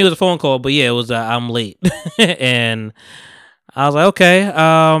 I mean, it was a phone call, but yeah, it was I'm late. And I was like, okay.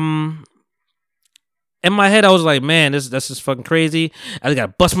 In my head, I was like, man, that's just fucking crazy. I just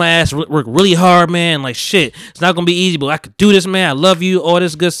gotta bust my ass, work really hard, man. Like, shit, it's not gonna be easy, but I could do this, man. I love you, all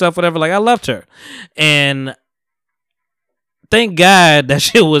this good stuff, whatever. Like, I loved her. And thank God that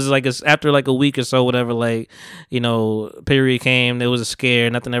shit was like after like a week or so, whatever, like, period came, there was a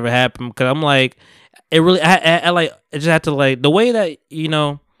scare, nothing ever happened. Cause I'm like, it really, I like, it just had to like, the way that,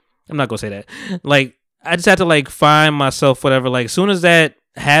 I'm not gonna say that. Like, I just had to like find myself, whatever. Like, as soon as that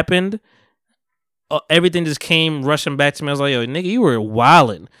happened, everything just came rushing back to me. I was like, yo, nigga, you were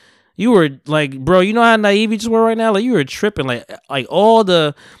wilding. You were like, bro, you know how naive you just were right now? Like, you were tripping. Like all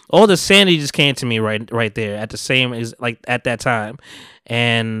the sanity just came to me right there at the same as like at that time.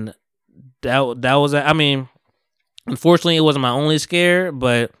 And that was, I mean, unfortunately it wasn't my only scare,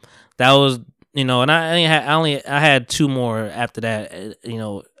 but that was, you know, and I had two more after that, you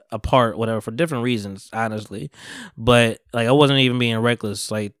know, apart, whatever, for different reasons, honestly. But like, I wasn't even being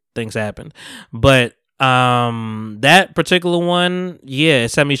reckless. Like, things happened. But that particular one, yeah, it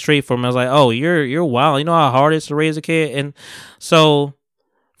set me straight for him. I was like, oh, you're wild. You know how hard it is to raise a kid? And so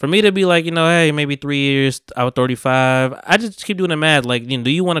for me to be like, you know, hey, maybe 3 years, I was 35. I just keep doing the math. Like, you know,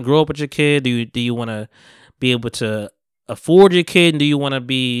 do you want to grow up with your kid? Do you want to be able to afford your kid? And do you want to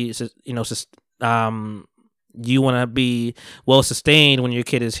be, you know, do you want to be well sustained when your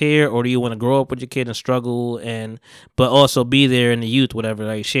kid is here, or do you want to grow up with your kid and struggle but also be there in the youth, whatever,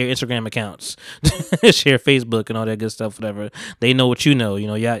 like share Instagram accounts, share Facebook and all that good stuff, whatever. They know what you know,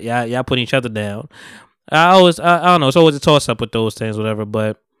 y'all putting each other down. I don't know, it's always a toss up with those things, whatever.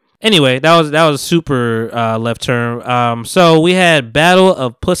 But anyway, that was super left turn. So we had Battle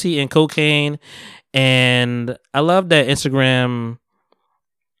of Pussy and Cocaine, and I love that Instagram.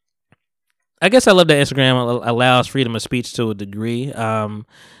 I guess I love that Instagram allows freedom of speech to a degree.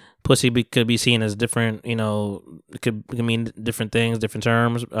 Pussy could be seen as different, you know, it could mean different things, different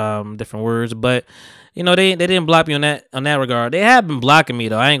terms, different words. But, you know, they didn't block me on that regard. They have been blocking me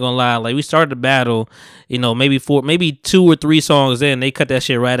though. I ain't gonna lie. Like, we started the battle, you know, maybe 2 or 3 songs in, they cut that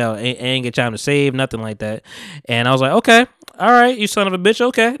shit right out. Ain't get time to save, nothing like that. And I was like, okay, all right, you son of a bitch,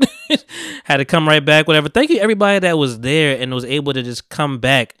 okay. Had to come right back, whatever. Thank you everybody that was there and was able to just come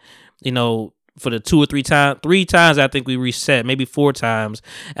back, you know, for the 2 or 3 times. 3 times I think we reset, maybe 4 times.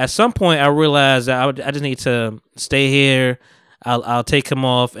 At some point I realized that I just need to stay here. I'll take him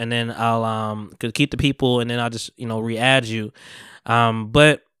off, and then I'll keep the people, and then I'll just, you know, re-add you.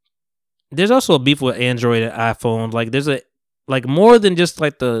 But there's also a beef with Android and iPhone. Like, there's more than just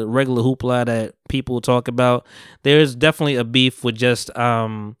like the regular hoopla that people talk about. There's definitely a beef with just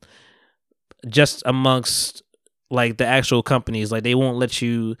amongst like the actual companies. Like, they won't let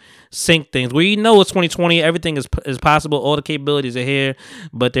you sync things where, you know, it's 2020, everything is possible, all the capabilities are here,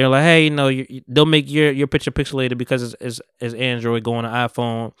 but they're like, hey, you know, they'll make your picture pixelated because it's Android going to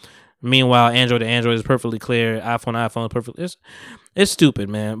iPhone. Meanwhile, Android to Android is perfectly clear, iPhone to iPhone is perfectly. It's stupid,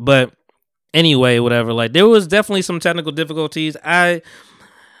 man. But anyway, whatever. Like, there was definitely some technical difficulties. Sad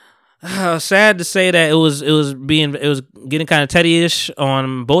to say that it was getting kind of Teddy-ish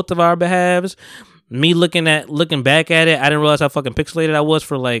on both of our behalves. Me looking back at it, I didn't realize how fucking pixelated I was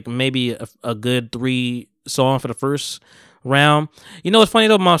for like maybe a good 3 songs for the first round. You know what's funny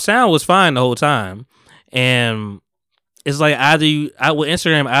though? My sound was fine the whole time, and it's like I would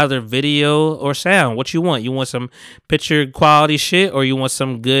Instagram either video or sound. What you want? You want some picture quality shit, or you want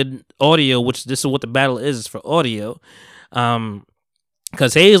some good audio? Which this is what the battle is for audio.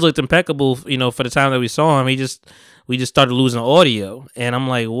 Because Hayes looked impeccable, you know, for the time that we saw him. We just started losing audio, and I'm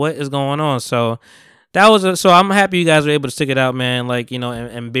like, what is going on? So so I'm happy you guys were able to stick it out, man. Like, you know,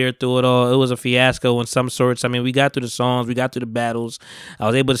 and bear through it all. It was a fiasco in some sorts. I mean, we got through the songs, we got through the battles. I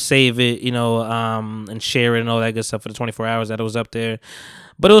was able to save it, you know, and share it and all that good stuff for the 24 hours that it was up there.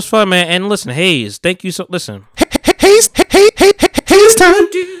 But it was fun, man. And listen, Hayes, thank you so. Listen, Hayes time.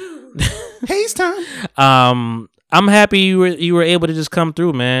 Hayes time. I'm happy you were able to just come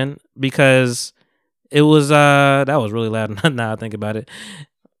through, man, because it was that was really loud. Now I think about it.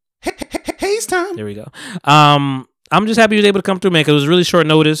 Hayes time. There we go. I'm just happy you was able to come through, man, because it was really short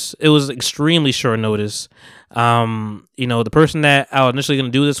notice. It was extremely short notice. You know, the person that I was initially going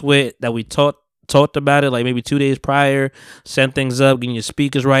to do this with, that we talked about it like maybe 2 days prior, sent things up, getting your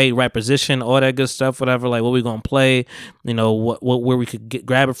speakers right position, all that good stuff, whatever, like what we going to play, you know, where we could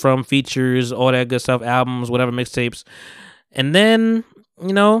grab it from, features, all that good stuff, albums, whatever, mixtapes. And then,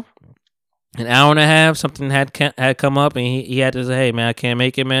 you know, an hour and a half, something had come up, and he had to say, hey, man, I can't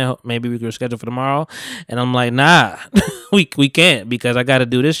make it, man. Maybe we could schedule for tomorrow. And I'm like, nah, we can't, because I got to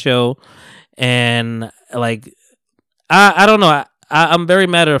do this show. And like, I don't know. I'm very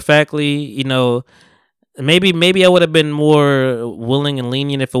matter of factly, you know, maybe I would have been more willing and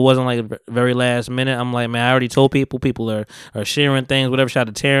lenient if it wasn't like very last minute. I'm like, man, I already told people are sharing things, whatever. Shout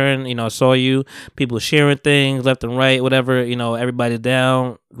out to Taryn, I saw you. People sharing things left and right, whatever. Everybody's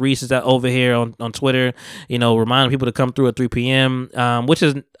down. Reese is over here on Twitter, reminding people to come through at 3 p.m., which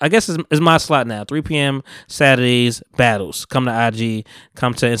is, I guess, is my slot now. 3 p.m. Saturdays, battles. Come to IG,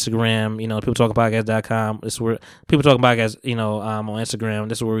 come to Instagram, peopletalkingpodcast.com. This is where People Talking Podcast, on Instagram.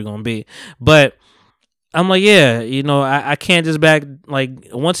 This is where we're going to be. But I'm like, yeah, I can't just back, like,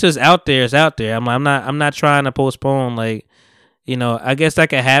 once it's out there, it's out there. I'm not trying to postpone, like, I guess that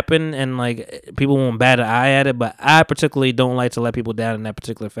could happen and like people won't bat an eye at it, but I particularly don't like to let people down in that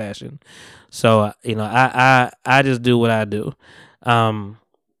particular fashion. So, I just do what I do.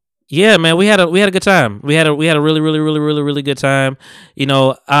 Yeah, man, we had a good time. We had a really, really, really, really, really good time.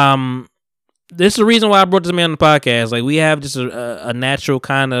 This is the reason why I brought this man on the podcast. Like, we have just a natural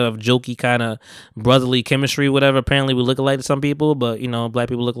kind of jokey kind of brotherly chemistry, whatever. Apparently, we look alike to some people, but black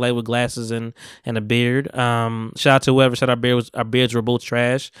people look alike with glasses and a beard. Shout out to whoever said our beards were both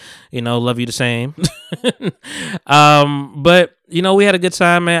trash. Love you the same. But we had a good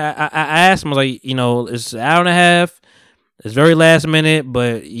time, man. I asked him, I was like, it's an hour and a half. It's very last minute,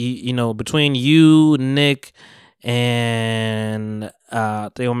 but between you, Nick, and my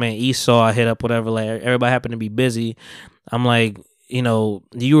man Esau, I hit up, whatever, like everybody happened to be busy. I'm like, you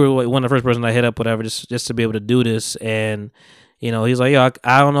were one of the first person I hit up, whatever, just to be able to do this. And he's like, yo,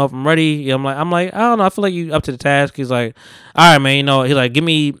 I don't know if I'm ready. I'm like, I don't know, I feel like you up to the task. He's like, all right, man, he's like, give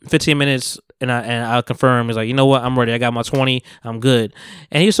me 15 minutes and I'll confirm. He's like, you know what, I'm ready. I got my 20, I'm good.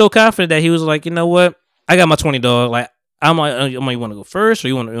 And he's so confident that he was like, you know what, I got my 20, dog. Like, I'm like, you want to go first or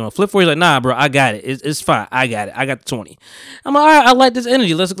you want to flip for it? He's like, nah, bro, I got it. It's fine. I got it. I got the 20. I'm like, all right, I like this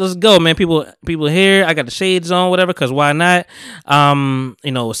energy. Let's go, man. People here. I got the shades on, whatever, because why not?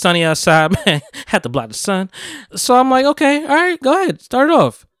 It's sunny outside, man. Had to block the sun. So I'm like, okay, all right, go ahead. Start it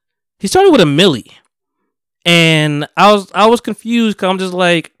off. He started with a milli. And I was confused because I'm just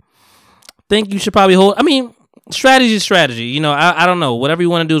like, think you should probably hold. I mean, strategy is strategy. I don't know. Whatever you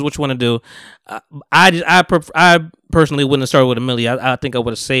want to do is what you want to do. I personally wouldn't have started with a milli. I think I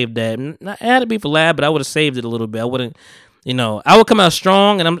would have saved that. It had to be for lab, but I would have saved it a little bit. I wouldn't, I would come out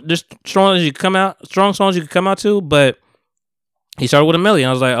strong, and I'm just strong as you come out, strong songs you could come out to. But he started with a milli, and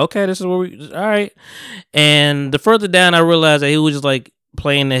I was like, okay, this is where all right. And the further down, I realized that he was just like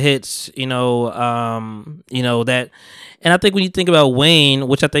playing the hits, that. And I think when you think about Wayne,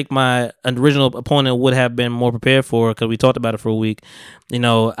 which I think my original opponent would have been more prepared for because we talked about it for a week,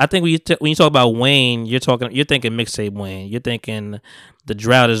 I think when you talk about Wayne, you're thinking mixtape Wayne. You're thinking the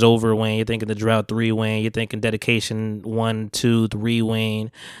drought is over Wayne. You're thinking the drought 3 Wayne. You're thinking dedication 1, 2, 3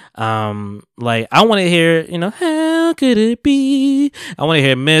 Wayne. Like I want to hear, how could it be? I want to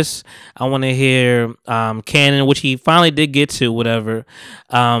hear Miss. I want to hear Cannon, which he finally did get to, whatever.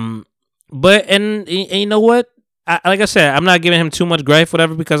 But and you know what? Like I said, I'm not giving him too much grief,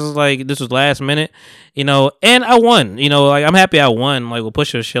 whatever, because it's like this was last minute, and I won. Like I'm happy I won. Like with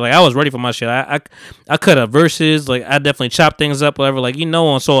Pusha shit, like I was ready for my shit. I cut up verses, like I definitely chopped things up, whatever. Like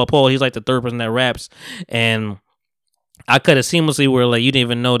on Soul Paul, he's like the third person that raps, and I cut it seamlessly where like you didn't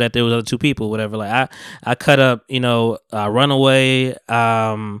even know that there was other two people, whatever. Like I cut up, Runaway,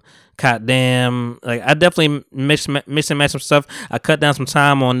 Goddamn, like I definitely mix and match some stuff. I cut down some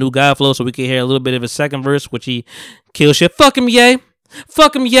time on New God Flow so we could hear a little bit of his second verse, which he killed shit. Fuck him, yay.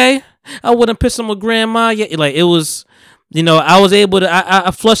 I wouldn't piss him with grandma. Yeah, like it was, I was able to.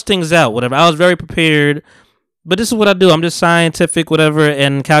 I flushed things out, whatever. I was very prepared. But this is what I do. I'm just scientific, whatever,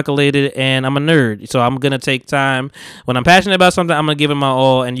 and calculated, and I'm a nerd. So I'm gonna take time when I'm passionate about something. I'm gonna give it my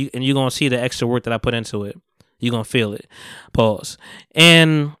all, and you're gonna see the extra work that I put into it. You're gonna feel it. Pause.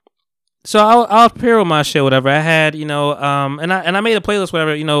 And so I'll prepare with my shit, whatever. I had, and I made a playlist,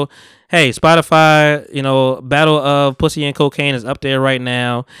 whatever, hey, Spotify, Battle of Pussy and Cocaine is up there right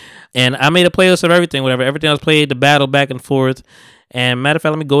now. And I made a playlist of everything, whatever. Everything was played, the battle back and forth. And matter of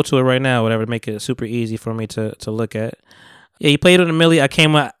fact, let me go to it right now, whatever, to make it super easy for me to look at. Yeah, he played with a milli. I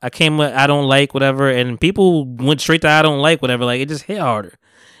came with I don't like, whatever. And people went straight to I don't like, whatever. Like, it just hit harder.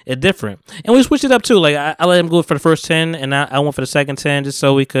 It's different. And we switched it up too. Like I let him go for the first 10 and I went for the second 10 just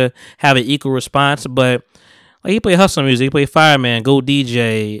so we could have an equal response. But like he played hustle music, he played Fireman, Go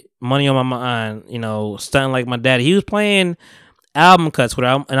DJ, Money on My Mind, Stunting Like My Daddy. He was playing album cuts with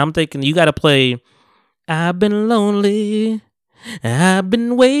her, and I'm thinking you gotta play I've Been Lonely, I've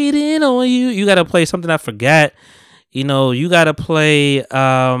Been Waiting on You. You gotta play something I forgot. You gotta play, ride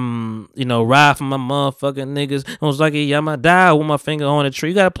for my motherfucking niggas. I was like, yeah, I'ma die with my finger on the tree.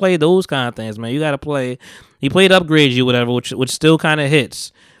 You gotta play those kind of things, man. You gotta play. He played Upgrade You, whatever, which still kind of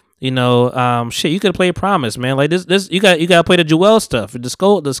hits. Shit, you could play Promise, man. Like this, you got to play the Joel stuff, the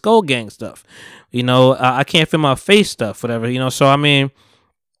Skull Gang stuff. I Can't Feel My Face stuff, whatever. So I mean,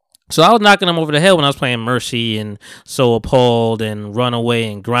 so I was knocking them over the head when I was playing Mercy and So Appalled and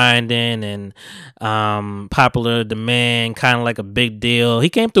Runaway and Grinding and Popular Demand, kind of like a big deal. He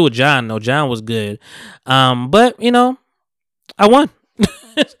came through with John though. John was good, but I won.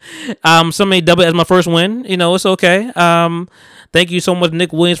 Somebody double as my first win. It's okay. Thank you so much,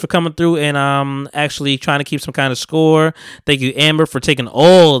 Nick Williams, for coming through and actually trying to keep some kind of score. Thank you, Amber, for taking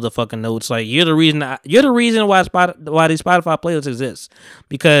all of the fucking notes. Like you're the reason why these Spotify playlists exist,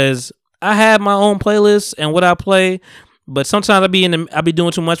 because I have my own playlist and what I play, but sometimes I be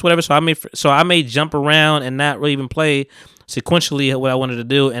doing too much, whatever. So I may jump around and not really even play sequentially what I wanted to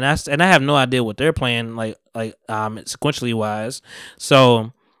do, and I have no idea what they're playing like sequentially wise.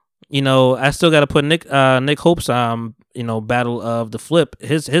 So I still got to put Nick Hope's Battle of the Flip,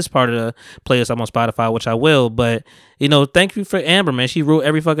 his part of the playlist up on Spotify, which I will. But thank you for Amber, man. She wrote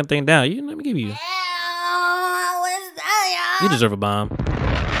every fucking thing down. Let me give you. You deserve a bomb.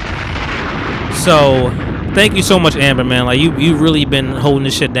 So thank you so much, Amber, man. Like you really been holding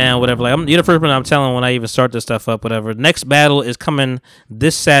this shit down, whatever. Like you're the first one I'm telling when I even start this stuff up, whatever. Next battle is coming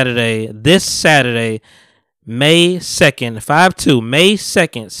this Saturday, May 2nd, 5/2, May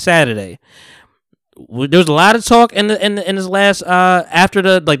 2nd, Saturday. There's a lot of talk in this last after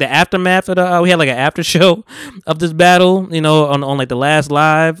the aftermath of the we had like an after show of this battle, on like the last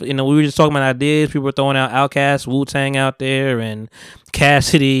live. We were just talking about ideas. People were throwing out Outkast, Wu-Tang out there, and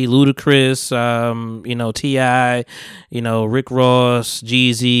Cassidy, Ludacris, T.I., Rick Ross,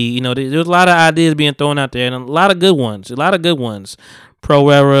 Jeezy. There's a lot of ideas being thrown out there, and a lot of good ones. Pro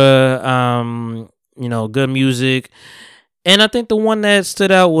Era, good music. And I think the one that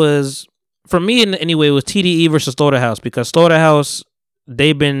stood out was, for me anyway, was TDE versus Slaughterhouse, because Slaughterhouse,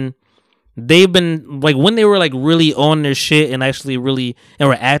 they've been like, when they were like really on their shit and actually really and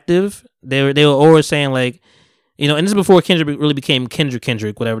were active, they were always saying like, and this is before Kendrick really became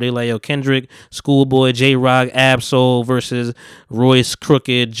Kendrick, whatever. They like, yo, Kendrick, Schoolboy, J-Rock, Absol versus Royce,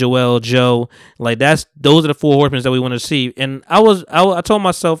 Crooked, Joel, Joe. Like those are the four horsemen that we want to see. And I told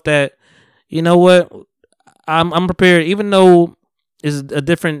myself that, you know what, I'm prepared, even though it's a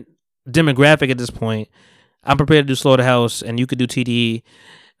different demographic at this point. I'm prepared to do Slaughterhouse, and you could do TDE.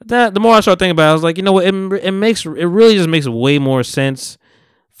 The more I start thinking about it, I was like, you know what, it really just makes way more sense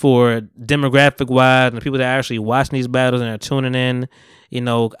for demographic wise and the people that are actually watching these battles and are tuning in.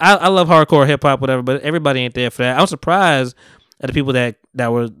 I love hardcore hip hop, whatever, but everybody ain't there for that. I was surprised at the people that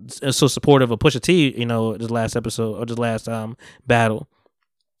were so supportive of Pusha T, this last episode or this last battle.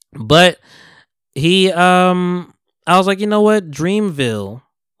 But I was like, you know what, Dreamville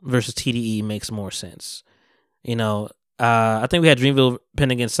versus TDE makes more sense. I think we had Dreamville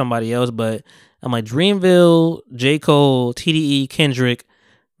pinned against somebody else, but I'm like, Dreamville, J. Cole, TDE, Kendrick,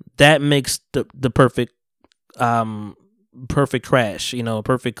 that makes the perfect crash,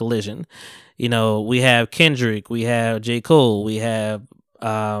 perfect collision. We have Kendrick, we have J. Cole, we have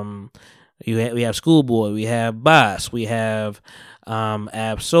we have Schoolboy, we have Boss, we have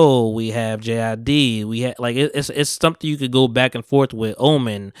Absol, we have JID, we have like it's something you could go back and forth with.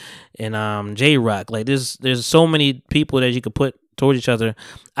 Omen and J-Rock. Like there's so many people that you could put towards each other.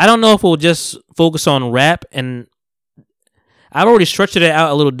 I don't know if we'll just focus on rap, and I've already structured it out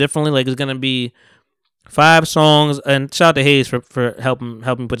a little differently. Like it's gonna be 5 songs, and shout out to Hayes for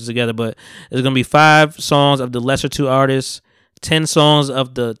helping put this together, but it's gonna be 5 songs of the lesser 2 artists, 10 songs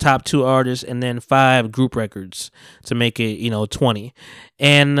of the top 2 artists, and then 5 group records to make it, 20.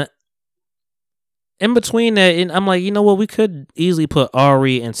 And in between that, I'm like, you know what, we could easily put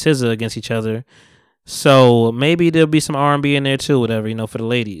Ari and SZA against each other. So maybe there'll be some R&B in there too, whatever, for the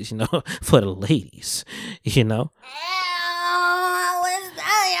ladies, for the ladies,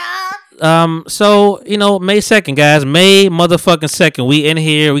 So, May 2nd, guys, May motherfucking 2nd, we in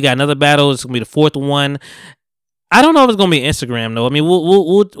here, we got another battle. It's gonna be the 4th one. I don't know if it's gonna be Instagram though. I mean,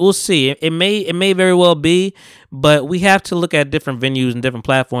 we'll see. It may very well be, but we have to look at different venues and different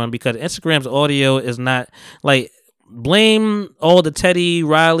platforms, because Instagram's audio is not like, blame all the Teddy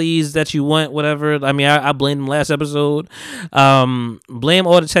Rileys that you want, whatever. I mean, I blamed him last episode. Blame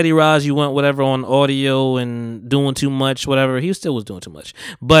all the Teddy Rileys you want, whatever, on audio and doing too much, whatever. He still was doing too much,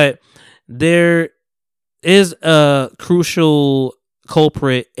 but there is a crucial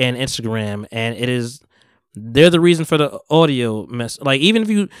culprit in Instagram, and they're the reason for the audio mess. Like, even if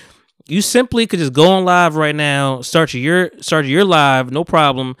you You simply could just go on live right now, start your live, no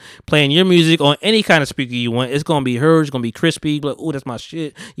problem, playing your music on any kind of speaker you want. It's gonna be heard, it's gonna be crispy. Like, oh, that's my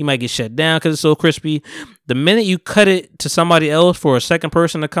shit. You might get shut down because it's so crispy. The minute you cut it to somebody else for a second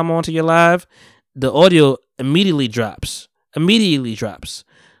person to come onto your live, the audio immediately drops.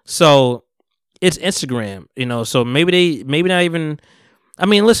 So it's Instagram, So maybe not even. I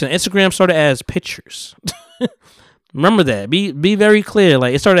mean, listen, Instagram started as pictures. Remember that. Be very clear.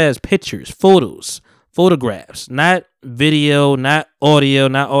 Like, it started as pictures, photographs, not video, not audio,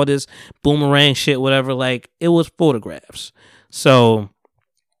 not all this boomerang shit, whatever. Like, it was photographs. So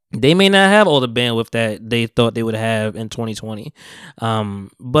they may not have all the bandwidth that they thought they would have in 2020. So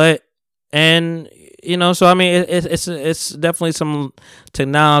I mean, it's definitely some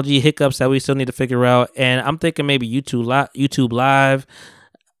technology hiccups that we still need to figure out. And I'm thinking maybe YouTube Live.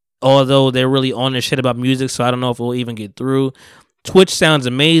 Although they're really on their shit about music, so I don't know if we'll even get through. Twitch sounds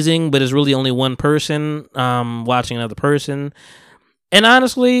amazing, but it's really only one person watching another person. And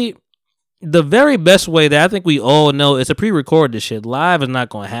honestly, the very best way that I think we all know is to pre-record this shit. Live is not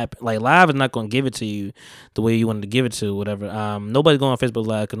going to happen. Like, live is not going to give it to you the way you wanted to give it to, whatever. Nobody's going on Facebook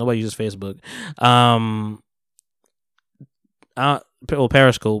Live because nobody uses Facebook.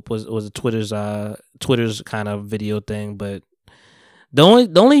 Periscope was Twitter's kind of video thing, but the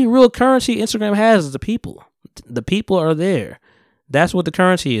only real currency Instagram has is the people. The people are there. That's what the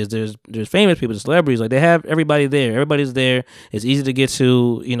currency is. There's famous people, the celebrities. Like, they have everybody there. Everybody's there. It's easy to get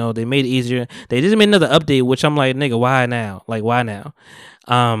to. They made it easier. They just made another update, which I'm like, nigga, why now? Like, why now?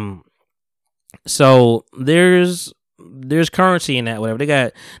 So there's currency in that. Whatever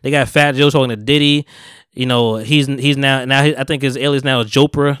they got Fat Joe talking to Diddy. He's now I think his alias now is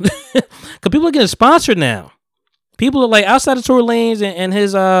Jopra. Because people are getting sponsored now. People are like, outside of Tory Lanez and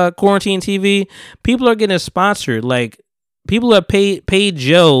his quarantine TV, people are getting sponsored. Like, people have paid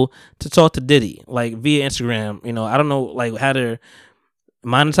Joe to talk to Diddy, like, via Instagram. I don't know, like, how they're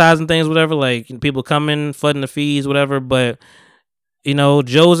monetizing things, whatever. Like, people come in, flooding the feeds, whatever. But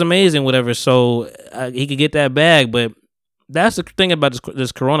Joe's amazing, whatever. So he could get that bag. But that's the thing about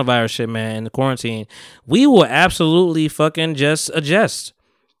this coronavirus shit, man, and the quarantine. We will absolutely fucking just adjust.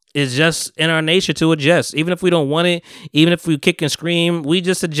 It's just in our nature to adjust. Even if we don't want it, even if we kick and scream, we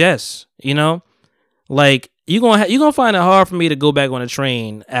just adjust, Like, you're gonna find it hard for me to go back on a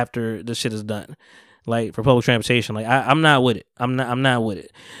train after the shit is done. Like, for public transportation. Like, I'm not with it. I'm not with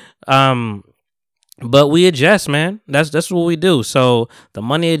it. But we adjust, man. That's what we do. So the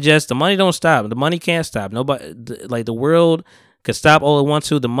money adjusts. The money don't stop. The money can't stop. Nobody, like, the world could stop all it wants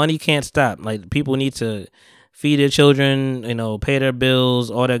to. The money can't stop. Like, people need to feed their children, pay their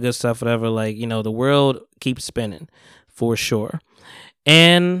bills, all that good stuff, whatever. Like, the world keeps spinning for sure.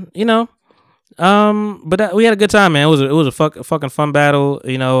 And, but we had a good time, man. It was a fucking fun battle.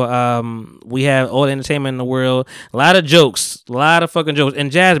 We had all the entertainment in the world, a lot of jokes, a lot of fucking jokes.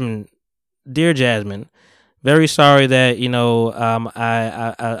 And Jasmine, dear Jasmine, very sorry that,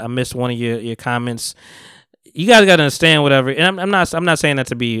 I missed one of your comments. You guys got to understand, whatever. And I'm not saying that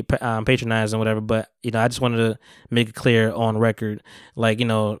to be patronizing, whatever. But I just wanted to make it clear on record. Like,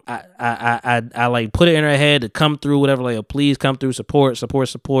 I like put it in her head to come through, whatever. Like, please come through, support.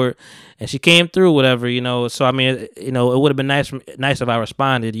 And she came through, whatever. So I mean, it would have been nice if I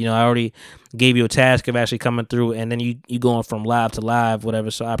responded. I already gave you a task of actually coming through, and then you going from live to live,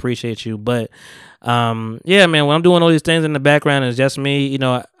 whatever. So I appreciate you. But yeah, man, when I'm doing all these things in the background, it's just me.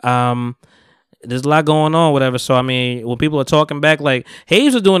 There's a lot going on, whatever. So I mean, when people are talking back, like,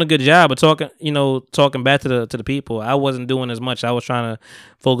 Hayes was doing a good job of talking back to the people. I wasn't doing as much. I was trying to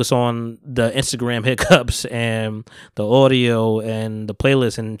focus on the Instagram hiccups and the audio and the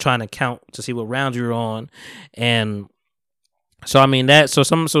playlist and trying to count to see what rounds you're on. And so I mean so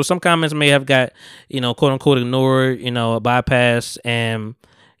some comments may have got quote unquote ignored, bypassed, and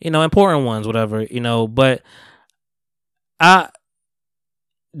important ones, whatever.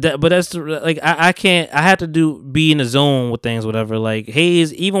 But that's like, I can't. I have to be in the zone with things, whatever. Like,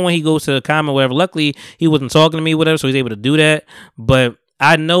 Hayes, even when he goes to a comment, whatever. Luckily, he wasn't talking to me, whatever, so he's able to do that. But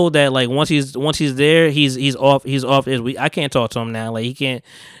I know that, like, once he's there, he's off. I can't talk to him now. Like, he can't.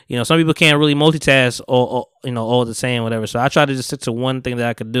 Some people can't really multitask all the same, whatever. So I try to just stick to one thing that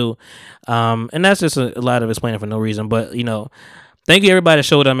I could do, and that's just a lot of explaining for no reason. But thank you everybody that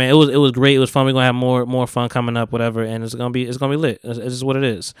showed up, man. It was great. It was fun. We're gonna have more fun coming up, whatever, and it's gonna be lit. It's just what it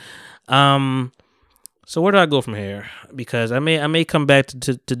is. So where do I go from here? Because I may come back to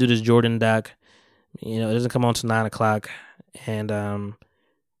do this Jordan doc. It doesn't come on till 9:00, and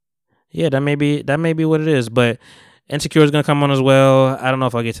yeah, that may be what it is. But Insecure is gonna come on as well. I don't know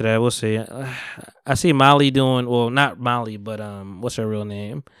if I'll get to that. We'll see. I see Molly doing, well, not Molly, but what's her real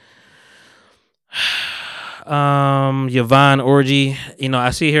name? Yvonne Orgy, I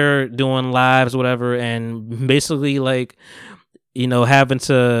see her doing lives, whatever, and basically like, having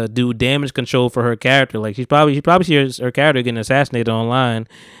to do damage control for her character. Like she probably sees her character getting assassinated online,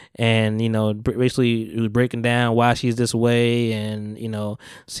 and basically it was breaking down why she's this way, and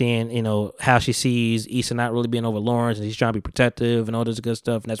seeing how she sees Issa not really being over Lawrence, and she's trying to be protective and all this good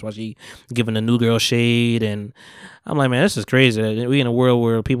stuff, and that's why she giving the new girl shade. And I'm like, man, this is crazy. We in a world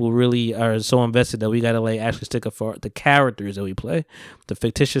where people really are so invested that we gotta like actually stick up for the characters that we play, the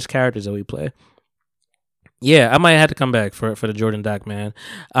fictitious characters that we play. Yeah, I might have to come back for the Jordan doc, man.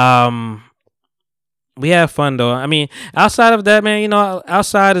 We have fun though. I mean, outside of that, man,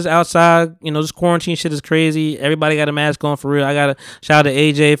 outside is outside. This quarantine shit is crazy. Everybody got a mask on for real. I gotta shout out to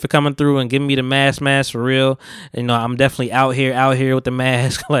AJ for coming through and giving me the mask for real. I'm definitely out here with the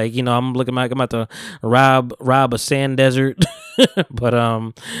mask. Like, I'm about to rob a sand desert. But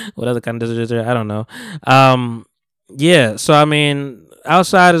what other kind of desert is there? I don't know. Yeah. So I mean,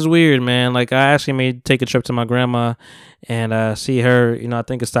 outside is weird, man. Like I actually may take a trip to my grandma and see her. I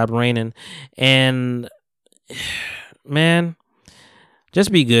think it stopped raining, and man,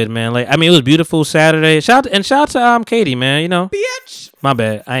 just be good, man. Like I mean, it was beautiful Saturday. Shout out to Katie, man. Bitch. My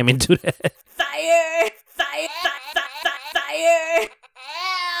bad. I ain't mean to do that. Fire.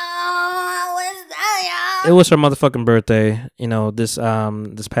 It was her motherfucking birthday. This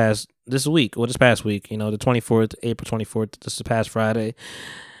past week. The 24th, April 24th. This is past Friday.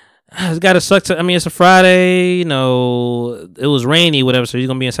 It's gotta suck it's a Friday, it was rainy, whatever, so you're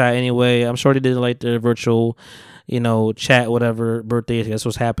gonna be inside anyway. I'm sure they did like the virtual, chat, whatever, birthday. That's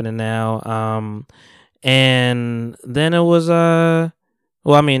what's happening now. And then it was there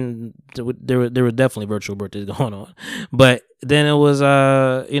were definitely virtual birthdays going on, but then it was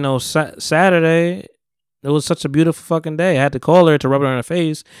Saturday. It was such a beautiful fucking day. I had to call her to rub it on her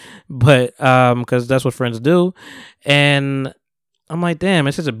face, but because that's what friends do, and I'm like, damn,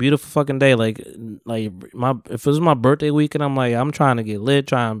 it's such a beautiful fucking day. Like if it was my birthday weekend, I'm trying to get lit,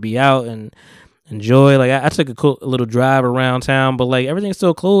 trying to be out and enjoy. Like I took a little drive around town, but like everything's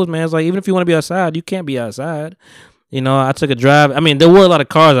still closed, man. It's like even if you want to be outside, you can't be outside. I took a drive. I mean, there were a lot of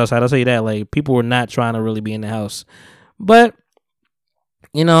cars outside. I'll tell you that. Like people were not trying to really be in the house, but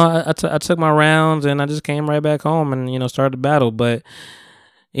I took my rounds and I just came right back home and started the battle, but.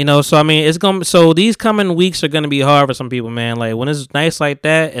 So I mean, so these coming weeks are gonna be hard for some people, man. Like when it's nice like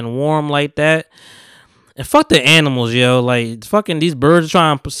that and warm like that, and fuck the animals, yo. Like fucking these birds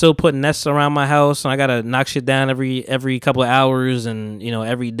trying to still put nests around my house, and I gotta knock shit down every couple of hours, and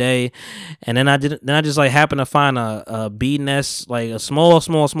every day. And then I just like happen to find a bee nest, like a small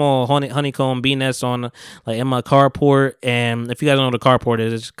honeycomb bee nest on like in my carport. And if you guys don't know what a carport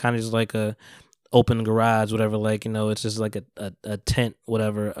is, it's kind of just like a open garage, whatever, like it's just like a tent,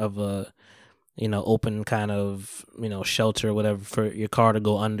 whatever, of a open kind of shelter, whatever, for your car to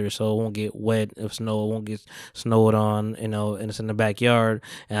go under so it won't get wet if snow, it won't get snowed on, and it's in the backyard.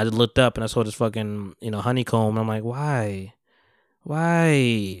 And I just looked up and I saw this fucking honeycomb, and I'm like, why?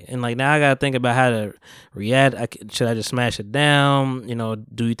 And like now I gotta think about how to react. Should I just smash it down?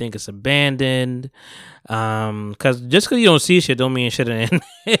 Do you think it's abandoned? Cause just cause you don't see shit don't mean shit in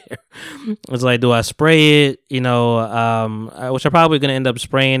there. It's like, do I spray it? Which I'm probably gonna end up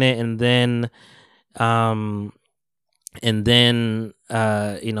spraying it and then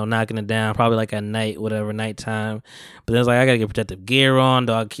knocking it down probably like at night, whatever, nighttime. But then it's like I gotta get protective gear on.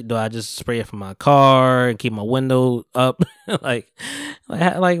 Do I just spray it from my car and keep my window up? like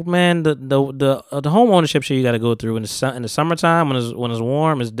man, the home ownership shit you gotta go through in the summertime when it's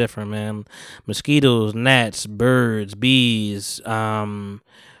warm is different, man. Mosquitoes, gnats, birds, bees,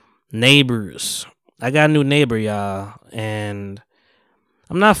 neighbors. I got a new neighbor, y'all, and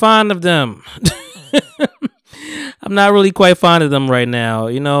I'm not fond of them. I'm not really quite fond of them right now.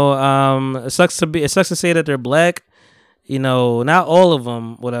 It sucks to say that they're black. Not all of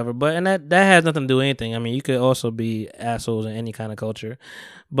them, whatever. But and that has nothing to do with anything. I mean, you could also be assholes in any kind of culture.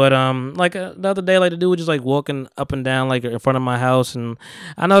 But like the other day, like the dude was just like walking up and down like in front of my house, and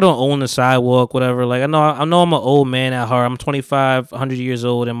I know I don't own the sidewalk, whatever. Like I know I'm an old man at heart. I'm 2,500 years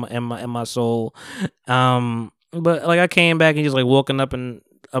old in my soul. But like I came back and just like walking up and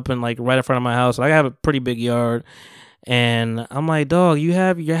like right in front of my house. Like I have a pretty big yard, and I'm like, dog,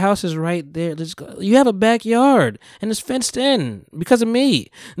 your house is right there. You have a backyard and it's fenced in because of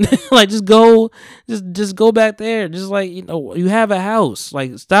me. Like just go back there. Just like you have a house.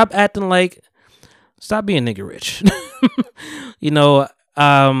 Like stop being nigga rich.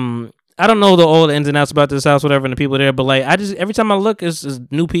 I don't know all the ins and outs about this house, whatever, and the people there, but like every time I look, it's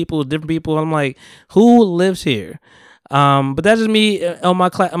new people, different people. I'm like, who lives here? But that's just me on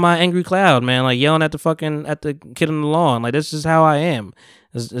my angry cloud, man. Like yelling at the kid on the lawn. Like this is how I am.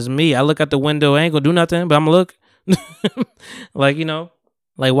 It's me. I look out the window. I ain't gonna do nothing, but I'm gonna look. Like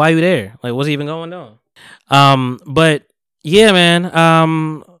like why you there? Like what's even going on? But yeah,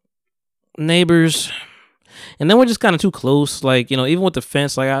 man. Neighbors. And then we're just kind of too close. Like, even with the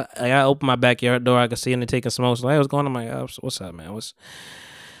fence, like I open my backyard door, I can see them taking smokes. Like, what's going on? I'm like, what's up, man?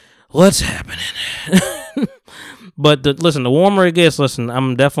 What's happening? But listen, the warmer it gets,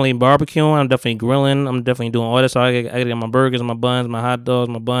 I'm definitely barbecuing. I'm definitely grilling. I'm definitely doing all this. So I get my burgers, my buns, my hot dogs,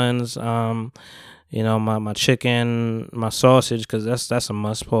 my buns. My chicken, my sausage, because that's a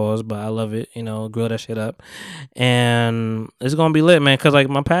must. Pause, but I love it. Grill that shit up, and it's gonna be lit, man. Because like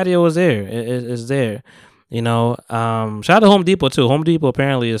my patio is there. It's there. Shout out to Home Depot too. Home Depot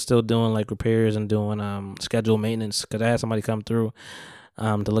apparently is still doing like repairs and doing scheduled maintenance, because I had somebody come through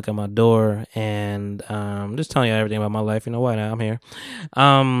to look at my door, and just telling you everything about my life. You know why? Now I'm here.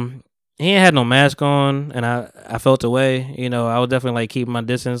 He ain't had no mask on, and I felt away. I was definitely like keeping my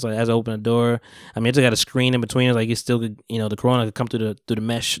distance. Like as I opened the door, I mean, it just got a screen in between us. Like you still could, the corona could come through the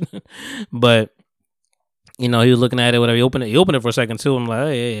mesh, but. He was looking at it, whatever. He opened it for a second too. I'm like,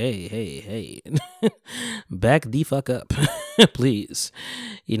 hey, back the fuck up, please.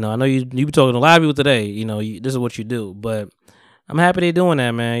 I know you be talking to a lot of people today. This is what you do, but I'm happy they're doing that,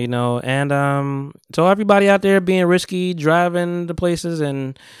 man. And so everybody out there being risky, driving to places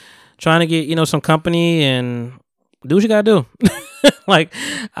and trying to get some company, and do what you gotta do. Like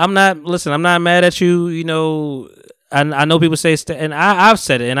I'm not mad at you. I know people say, and I've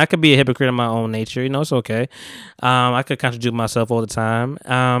said it, and I could be a hypocrite in my own nature. It's okay. I could contradict myself all the time.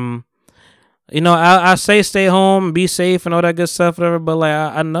 I say stay home, be safe, and all that good stuff, whatever. But like,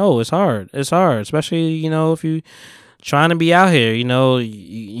 I know it's hard. It's hard, especially if you trying to be out here.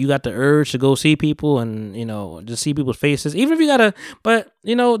 You got the urge to go see people, and just see people's faces. Even if you gotta, but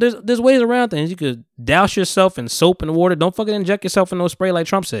there's ways around things. You could douse yourself in soap and water. Don't fucking inject yourself in no spray like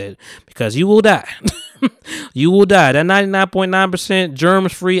Trump said, because you will die. You will die. That 99.9%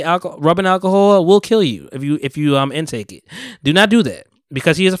 germs-free rubbing alcohol will kill you if you intake it. Do not do that,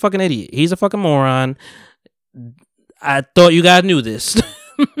 because he is a fucking idiot. He's a fucking moron. I thought you guys knew this.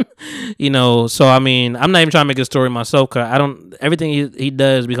 So I mean, I'm not even trying to make a story myself, because everything he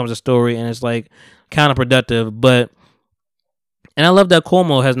does becomes a story, and it's like counterproductive. But and I love that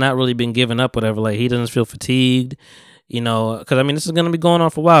Cuomo has not really been giving up, whatever. Like he doesn't feel fatigued. Because I mean, this is going to be going on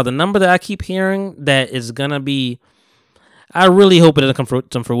for a while. The number that I keep hearing that is going to be, I really hope it doesn't come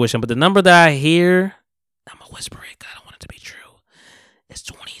to fruition, but the number that I hear, I'm going to whisper it, because I don't want it to be true. It's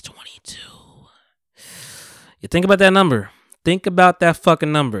 2022. You think about that number. Think about that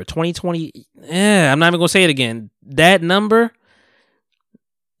fucking number. 2020. Yeah, I'm not even going to say it again. That number,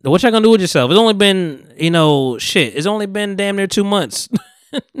 what y'all going to do with yourself? It's only been, it's only been damn near 2 months.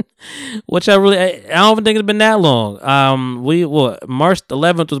 Which I don't even think it's been that long. March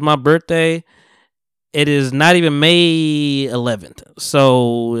 11th was my birthday. It is not even May 11th.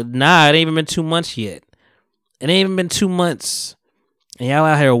 So it ain't even been 2 months yet. It ain't even been 2 months. And y'all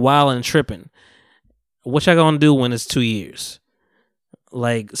out here wilding and tripping. What y'all gonna do when it's 2 years?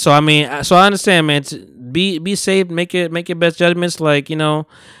 Like, so I mean, so I understand, man. Be safe, make your best judgments. Like,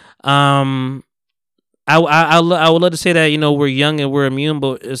 I would love to say that we're young and we're immune,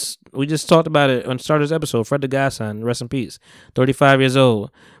 but we just talked about it on Starter's episode. Fred the Godson, rest in peace, 35 years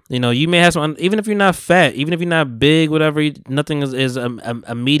old. You may have some, even if you're not fat, even if you're not big, whatever. Nothing is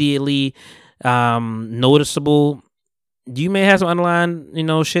immediately noticeable. You may have some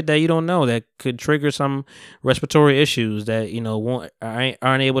underlying shit that you don't know that could trigger some respiratory issues that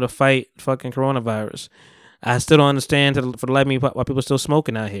aren't able to fight fucking coronavirus. I still don't understand for the life of me why people are still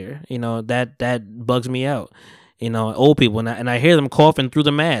smoking out here. That bugs me out. Old people, and I hear them coughing through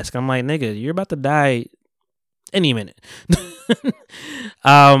the mask. I'm like, nigga, you're about to die any minute.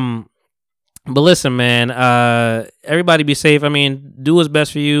 But listen, man, everybody be safe. I mean, do what's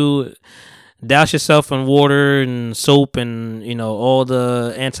best for you. Douse yourself in water and soap and all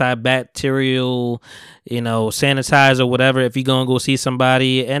the antibacterial sanitizer, whatever, if you're gonna go see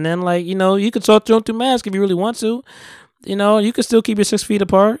somebody. And then you could talk to them through mask if you really want to. You can still keep your 6 feet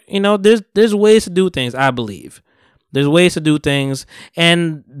apart. There's ways to do things. I believe there's ways to do things.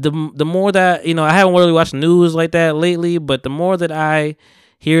 And the more that I haven't really watched news like that lately, but the more that I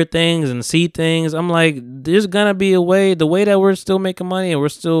hear things and see things, I'm like, there's gonna be a way. The way that we're still making money and we're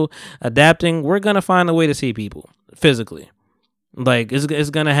still adapting, we're gonna find a way to see people physically. Like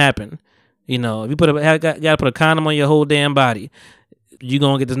it's gonna happen. If you gotta put a condom on your whole damn body. you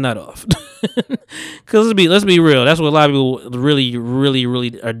gonna get this nut off. Cause let's be real. That's what a lot of people really, really,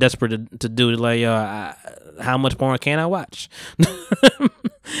 really are desperate to do. Like, yo, how much porn can I watch? How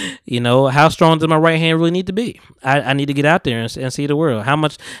strong does my right hand really need to be? I need to get out there and see the world. How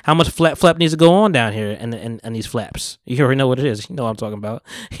much flap needs to go on down here and these flaps. You already know what it is. You know what I'm talking about.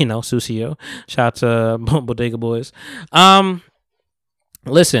 Susio. Shout out to Bodega Boys.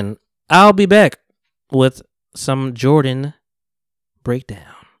 Listen, I'll be back with some Jordan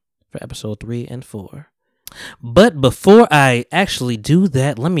breakdown for episode 3 and 4. But before I actually do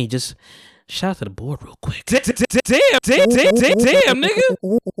that, let me just shout out to the board real quick. Damn, nigga.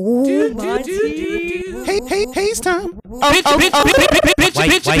 Hey, it's time. Bitch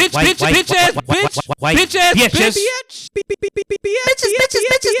ass bitch.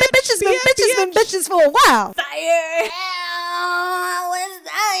 Bitches been bitches for a while.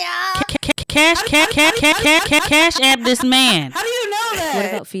 Cash app this man. How do you know that? What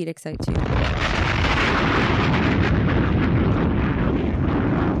about feet excite you?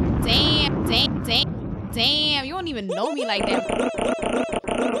 Damn, you don't even know me like that.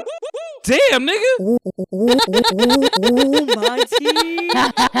 Damn, nigga. Ooh, my teeth.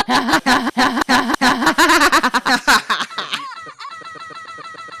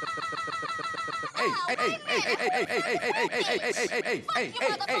 Hey,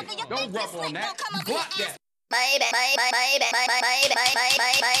 don't rough on that. Block that.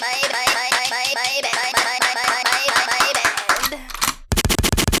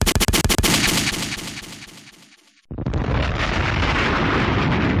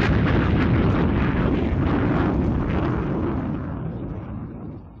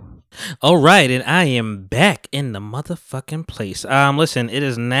 All right, and I am back in the motherfucking place. Listen, it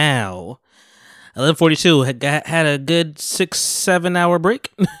is now 11:42. Had a good 6-7 hour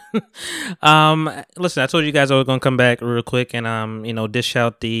break. Listen, I told you guys I was gonna come back real quick and dish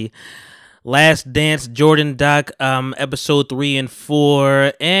out the Last Dance Jordan doc, episode 3 and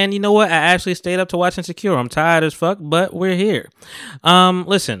 4. And you know what? I actually stayed up to watch Insecure. I'm tired as fuck, but we're here.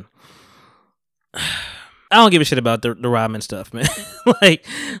 Listen. I don't give a shit about the Rodman stuff, man. like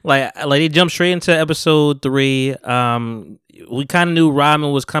they jumped straight into episode 3. We kind of knew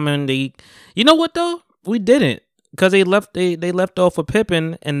Rodman was coming. You know what though? We didn't, because they left off with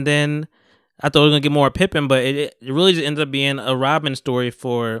Pippen, and then I thought we were gonna get more Pippen, but it really just ended up being a Rodman story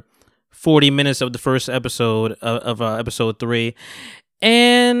for 40 minutes of the first episode of episode 3,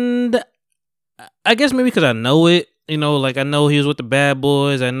 and I guess maybe because I know it. I know he was with the Bad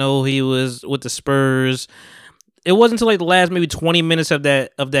Boys. I know he was with the Spurs. It wasn't until like the last maybe 20 minutes of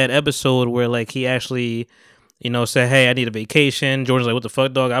that episode where like he actually, said, "Hey, I need a vacation." Jordan's like, "What the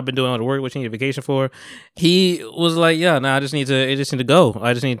fuck, dog? I've been doing all the work. What you need a vacation for?" He was like, "Yeah, I just need to go.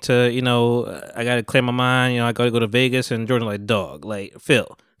 I just need to, I gotta clear my mind. I gotta go to Vegas." And Jordan's like, "Dog, like Phil,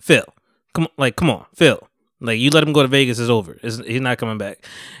 come on, Phil." Like, you let him go to Vegas, it's over. He's not coming back.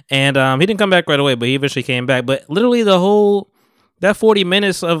 And he didn't come back right away, but he eventually came back. But literally that 40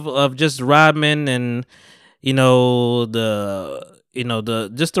 minutes of just Rodman and, just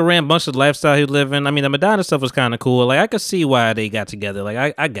the rambunctious lifestyle he was living. I mean, the Madonna stuff was kind of cool. Like, I could see why they got together.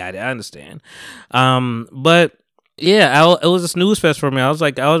 Like, I got it. I understand. But yeah, it was a snooze fest for me. I was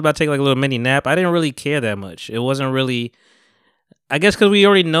about to take like a little mini nap. I didn't really care that much. It wasn't really... I guess because we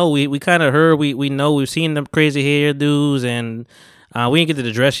already know, we kind of heard, we know, we've seen the crazy hairdos, and we didn't get to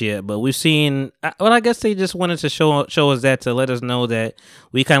the dress yet, but we've seen, well, I guess they just wanted to show us that to let us know that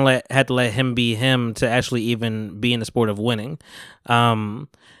we kind of had to let him be him to actually even be in the sport of winning. But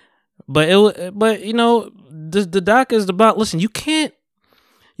the doc is about, listen, you can't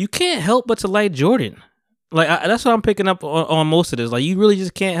help but to like Jordan. Like, that's what I'm picking up on most of this. Like, you really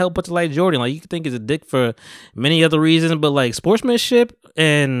just can't help but to like Jordan. Like, you can think he's a dick for many other reasons, but like sportsmanship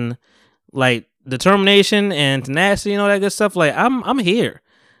and like determination and tenacity and all that good stuff. Like, I'm here.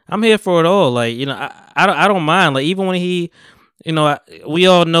 I'm here for it all. Like, I don't mind. Like, even when he, we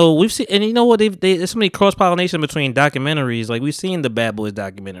all know, we've seen, and you know what? There's so many cross pollination between documentaries. Like, we've seen the Bad Boys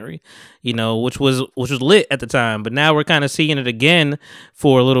documentary, which was lit at the time, but now we're kind of seeing it again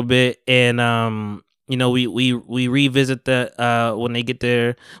for a little bit, and we revisit that when they get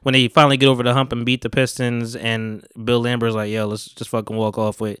there, when they finally get over the hump and beat the Pistons, and Bill Lambert's like, "Yo, let's just fucking walk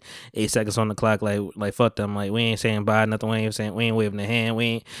off with 8 seconds on the clock. Like fuck them. Like, we ain't saying bye, nothing. We ain't waving the hand.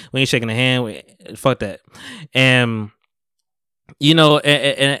 We ain't shaking the hand. Fuck that." And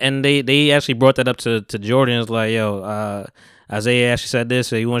and they actually brought that up to Jordan. It's like, "Yo, Isaiah actually said this.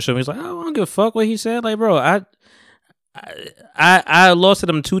 So you want to show me?" He's like, "I don't give a fuck what he said." Like, bro, I lost to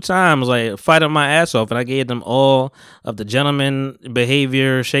them 2 times, like fighting my ass off, and I gave them all of the gentleman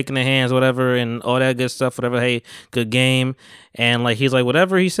behavior, shaking their hands, whatever, and all that good stuff, whatever. Hey, good game. And like he's like,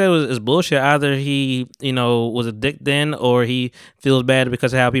 whatever he said is bullshit. Either he, was a dick then, or he feels bad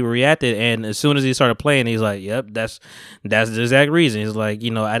because of how people reacted. And as soon as he started playing, he's like, yep, that's the exact reason. He's like,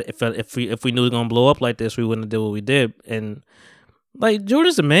 if we knew it was gonna blow up like this, we wouldn't have did what we did. And like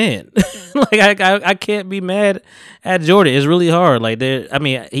Jordan's a man. Like I can't be mad at Jordan. It's really hard. Like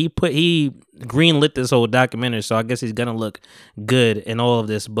he greenlit this whole documentary, so I guess he's gonna look good in all of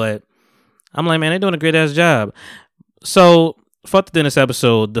this. But I'm like, man, they're doing a great ass job. So fuck the Dennis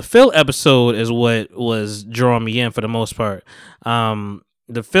episode. The Phil episode is what was drawing me in for the most part.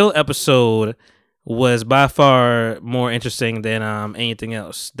 The Phil episode was by far more interesting than anything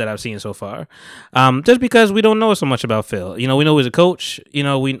else that I've seen so far. Just because we don't know so much about Phil. We know he's a coach. We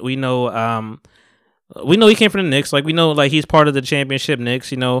know he came from the Knicks. Like we know like he's part of the championship Knicks.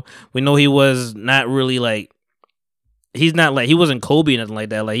 We know he was not really like he wasn't Kobe or nothing like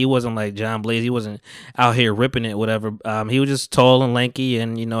that. Like he wasn't like John Blaze. He wasn't out here ripping it, whatever. He was just tall and lanky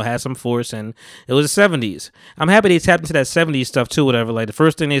and, had some force, and it was the 70s. I'm happy they tapped into that 70s stuff too, whatever. Like the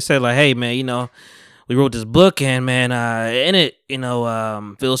first thing they said, like, hey man, we wrote this book and man, in it,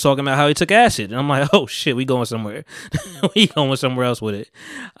 Phil's talking about how he took acid. And I'm like, oh shit, we going somewhere. We going somewhere else with it.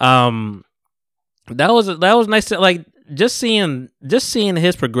 That was nice to like just seeing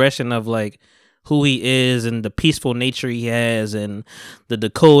his progression of like who he is and the peaceful nature he has and the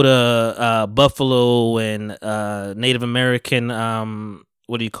Dakota, Buffalo and Native American,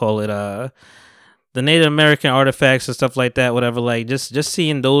 what do you call it? The Native American artifacts and stuff like that, whatever. Like just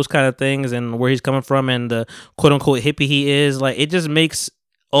seeing those kind of things and where he's coming from and the quote unquote hippie he is, like it just makes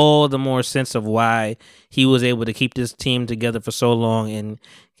all the more sense of why he was able to keep this team together for so long and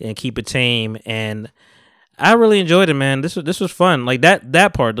keep it tame. And I really enjoyed it, man. This was fun. Like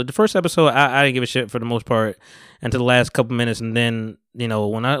that part. The first episode, I didn't give a shit for the most part until the last couple minutes, and then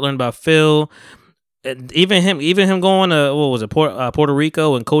when I learned about Phil, even him going to what was it, Puerto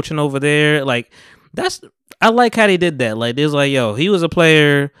Rico and coaching over there, like I like how they did that. Like there's like, yo, he was a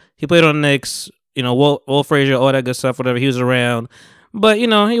player. He played on the Knicks. Walt Frazier, all that good stuff, whatever. He was around. But, he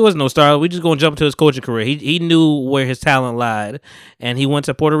was no star. We just going to jump to his coaching career. He knew where his talent lied. And he went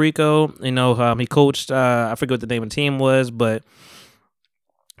to Puerto Rico. He coached, I forget what the name of the team was. But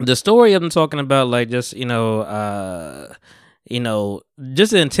the story I'm talking about, like, just,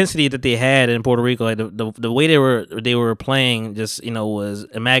 just the intensity that they had in Puerto Rico, like the way they were playing just, was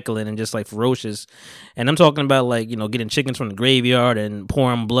immaculate and just like ferocious. And I'm talking about like, getting chickens from the graveyard and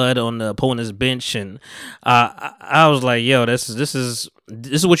pouring blood on the opponent's bench. And I was like, yo, this is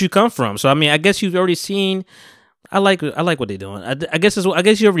what you come from. So, I mean, I guess you've already seen, I like what they're doing. I guess you've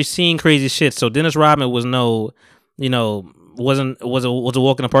already seen crazy shit. So Dennis Rodman was was a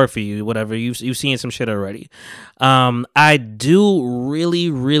walk in the park for you, whatever. You've seen some shit already. I do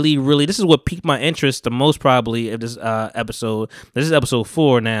really, this is what piqued my interest the most probably of this episode. This is episode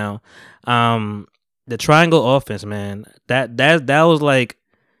 4 now. The triangle offense, man. That was like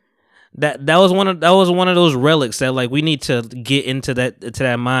that was one of those relics that like we need to get into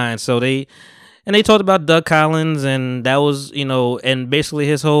that mind. So they talked about Doug Collins, and that was and basically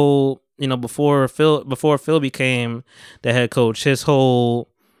his whole before Phil became the head coach, his whole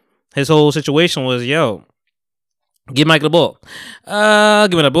situation was, yo, give Michael the ball.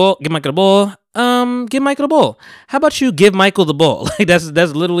 Give Michael the ball. Give Michael the ball. How about you give Michael the ball? Like that's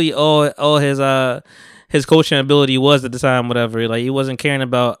literally all his coaching ability was at the time, whatever. Like he wasn't caring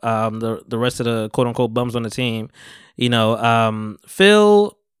about the rest of the quote unquote bums on the team.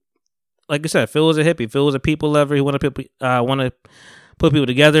 Phil, like I said, Phil was a hippie. Phil was a people lover. He wanted to put people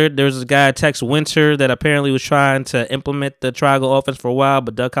together. There's this guy, Tex Winter, that apparently was trying to implement the triangle offense for a while,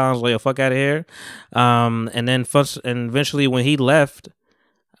 but Doug Collins was like, yo, fuck out of here. And eventually when he left,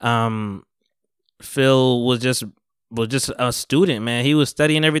 Phil was just a student, man. He was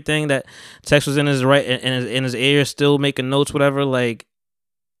studying everything that Tex was in his ear, still making notes, whatever. Like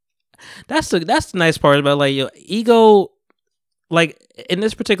that's the nice part about like your ego. Like in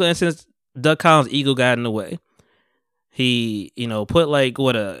this particular instance, Doug Collins' ego got in the way. He, put like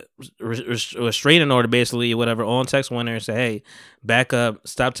a restraining order basically or whatever on Tex Winter and say, hey, back up,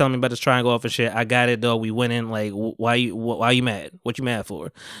 stop telling me about this triangle offense shit. I got it, dog. We went in. Like, why you mad? What you mad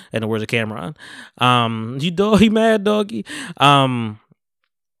for? In the words of Cameron, he mad, doggy.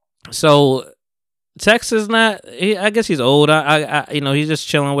 So Tex is not. I guess he's old. He's just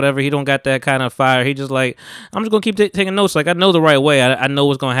chilling, whatever. He don't got that kind of fire. He just like, I'm just gonna keep taking notes. Like I know the right way. I know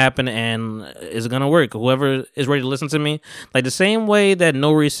what's gonna happen, and it's gonna work. Whoever is ready to listen to me, like the same way that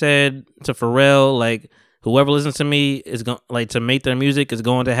Nori said to Pharrell, like whoever listens to me is going like to make their music is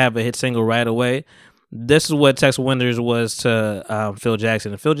going to have a hit single right away. This is what Tex Winters was to Phil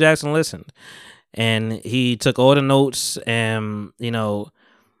Jackson. And Phil Jackson listened, and he took all the notes, and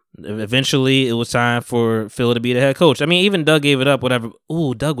eventually it was time for Phil to be the head coach. I mean, even Doug gave it up. Whatever.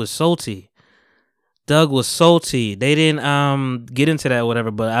 Ooh, Doug was salty. They didn't get into that,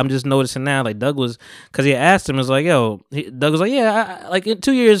 whatever. But I'm just noticing now, like Doug was, because he asked him, was like, Doug was like, yeah, like in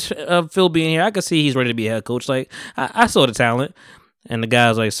 2 years of Phil being here, I could see he's ready to be a head coach. Like I saw the talent, and the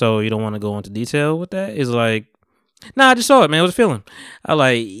guy's like, so you don't want to go into detail with that? He's like, nah, I just saw it, man. It was a feeling. I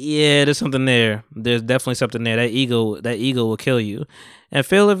like, yeah, there's something there. There's definitely something there. That ego will kill you. And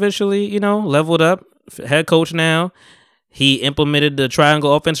Phil eventually, leveled up, head coach now. He implemented the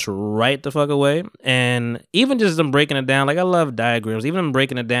triangle offense right the fuck away. And even just them breaking it down, like I love diagrams, even them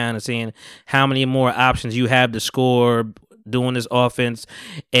breaking it down and seeing how many more options you have to score doing this offense,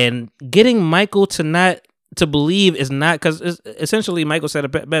 and getting Michael to believe is not, because essentially Michael said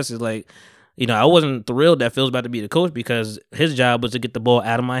it best, is like, I wasn't thrilled that Phil's about to be the coach because his job was to get the ball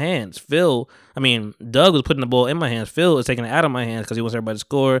out of my hands. Doug was putting the ball in my hands. Phil is taking it out of my hands because he wants everybody to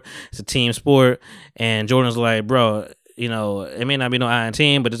score. It's a team sport. And Jordan's like, bro, it may not be no iron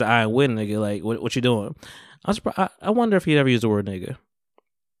team, but it's an iron win, nigga. Like, what you doing? I wonder if he'd ever use the word nigga.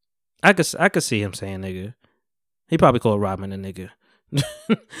 I could see him saying nigga. He probably called Rodman a nigga.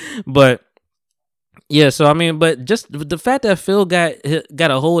 But yeah, so but just the fact that Phil got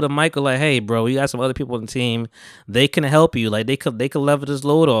a hold of Michael, like, hey, bro, you got some other people on the team, they can help you. Like, they could level this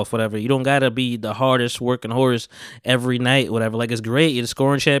load off, whatever. You don't gotta be the hardest working horse every night, whatever. Like, it's great, you're the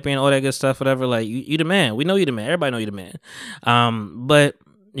scoring champion, all that good stuff, whatever. Like, you the man. We know you the man. Everybody know you the man. But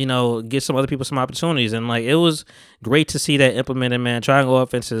get some other people some opportunities, and like it was great to see that implemented. Man, triangle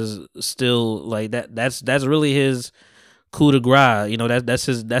offense is still like that. That's really his coup de grace, that's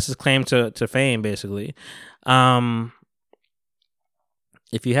his claim to fame, basically. If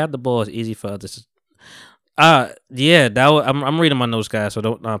you have the ball, it's easy for others. I'm reading my notes, guys, so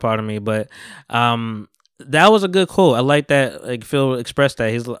don't pardon me, but that was a good quote. I like that. Like Phil expressed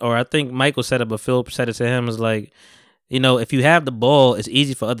that. Or I think Michael said it, but Phil said it to him. Is like, if you have the ball, it's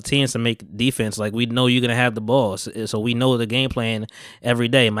easy for other teams to make defense. Like, we know you're going to have the ball. So we know the game plan every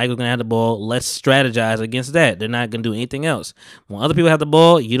day. Michael's going to have the ball. Let's strategize against that. They're not going to do anything else. When other people have the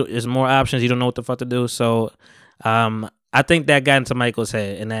ball, there's more options. You don't know what the fuck to do. So I think that got into Michael's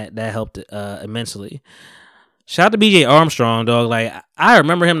head, and that helped immensely. Shout out to BJ Armstrong, dog. Like, I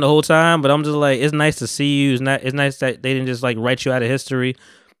remember him the whole time, but I'm just like, it's nice to see you. It's nice that they didn't just like write you out of history.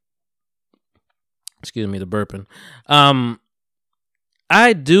 Excuse me, the burping. I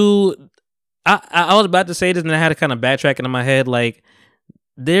was about to say this, and I had to kind of backtrack into my head. Like,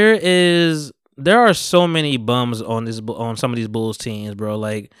 there are so many bums on some of these Bulls teams, bro.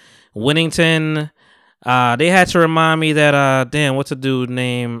 Like Winnington, they had to remind me that what's a dude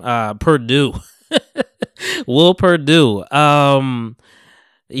named Purdue, Will Purdue.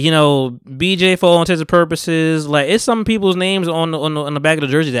 BJ for all intents and purposes, like it's some people's names on the back of the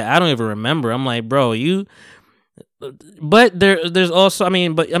jersey that I don't even remember. I'm like, bro, but there's also,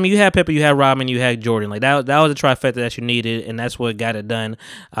 you had Pepper, you had Rodman, you had Jordan. Like that was a trifecta that you needed, and that's what got it done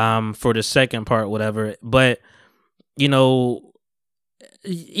for the second part, whatever. But even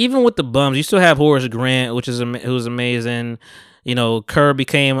with the bums, you still have Horace Grant, who was amazing. Kerr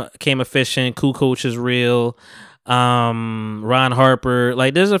became efficient. Kukoc is real. Ron Harper,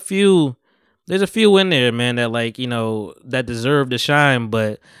 like there's a few in there, man, that like that deserve to shine.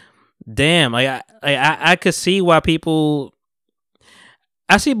 But damn, like I could see why people.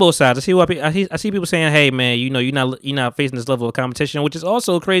 I see both sides. I see why I see people saying, "Hey, man, you're not facing this level of competition," which is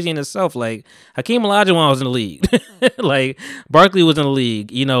also crazy in itself. Like Hakeem Olajuwon was in the league, like Barkley was in the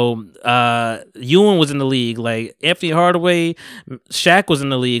league. Ewing was in the league. Like Anthony Hardaway, Shaq was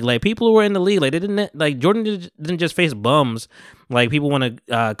in the league. Like people were in the league. Like they didn't like Jordan didn't just face bums. Like people want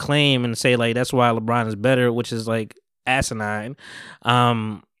to claim and say like that's why LeBron is better, which is like asinine.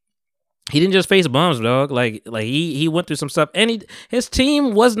 He didn't just face bums, dog. Like he went through some stuff, and his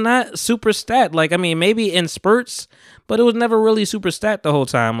team was not super stat. Like maybe in spurts, but it was never really super stat the whole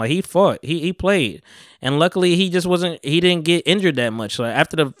time. Like he fought, he played, and luckily he just wasn't. He didn't get injured that much. Like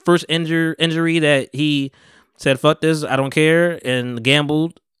after the first injury that he said, "Fuck this, I don't care," and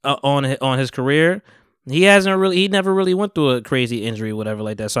gambled on his career. He never really went through a crazy injury, whatever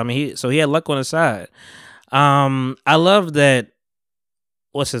like that. So he had luck on his side. I love that.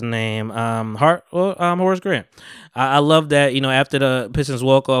 What's his name? Horace Grant. I love that, after the Pistons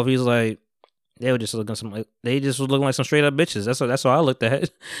walk off, he's like, They were just looking they just was looking like some straight up bitches. That's all I looked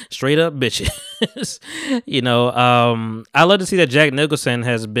at. Straight up bitches. I love to see that Jack Nicholson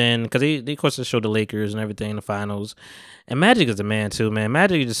has been, because he of course showed the Lakers and everything in the finals. And Magic is the man too, man.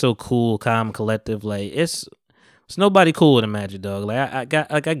 Magic is just so cool, calm, collective. Like it's nobody cooler than Magic, dog. Like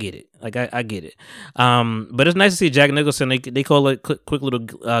I get it. Like I get it. But it's nice to see Jack Nicholson. They call it quick little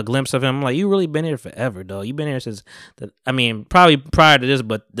glimpse of him. Like, you really been here forever, dog. You've been here since probably prior to this,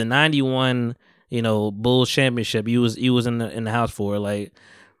 but the 91, Bulls championship, you was in the house for. Like,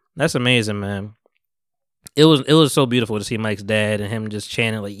 that's amazing, man. It was so beautiful to see Mike's dad and him just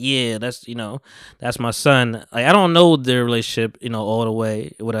chanting like, yeah, that's my son. Like, I don't know their relationship, all the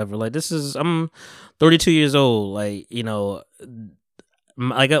way, whatever. Like, I'm 32 years old. Like,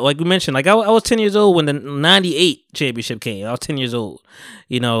 like we mentioned, like I was 10 years old when the 98 championship came. I was 10 years old,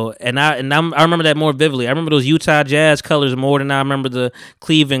 and I remember that more vividly. I remember those Utah Jazz colors more than I remember the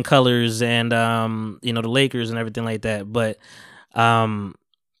Cleveland colors and the Lakers and everything like that. But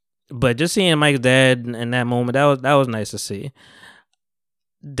just seeing Mike's dad in that moment, that was nice to see.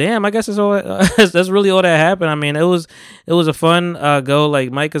 Damn, I guess that's all. That's really all that happened. I mean, it was a fun go.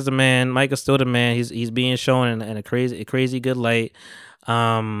 Like, Mike is the man. Mike is still the man. He's being shown in a crazy good light.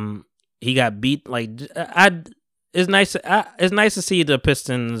 He got beat. Like, it's nice to see the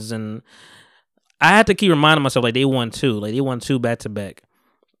Pistons, and I had to keep reminding myself, like, they won two. Like, they won two back to back.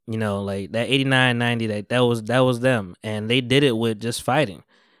 Like that 89-90. That was them, and they did it with just fighting.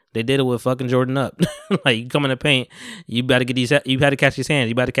 They did it with fucking Jordan up. Like, you come in the paint, you better get these. You had to catch his hands.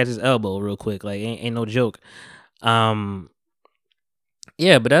 You better catch his elbow real quick. Like, ain't no joke. Yeah,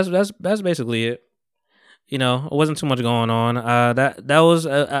 but that's basically it. It wasn't too much going on. That was.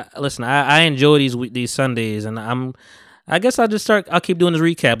 Listen, I enjoy these Sundays, and I guess I'll keep doing this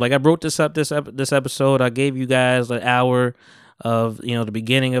recap. Like, I broke this episode. I gave you guys an hour of the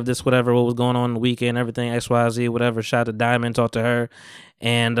beginning of this, what was going on the weekend, everything, XYZ, whatever. Shout out to Diamond, talk to her.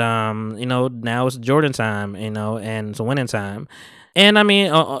 And now it's Jordan time, and it's winning time. And I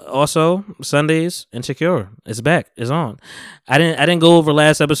mean, also Sundays, Insecure, it's back, it's on. I didn't go over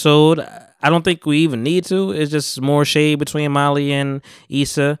last episode. I don't think we even need to. It's just more shade between Molly and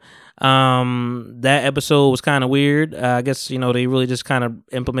Issa. That episode was kind of weird. I guess they really just kind of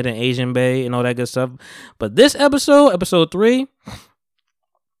implemented Asian Bay and all that good stuff. But this episode 3,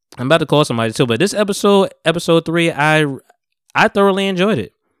 I'm about to call somebody too. But this episode 3, I thoroughly enjoyed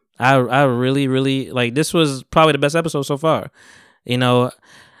it. I really, really, like, this was probably the best episode so far.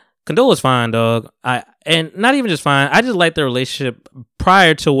 Condole was fine, dog. And not even just fine. I just liked their relationship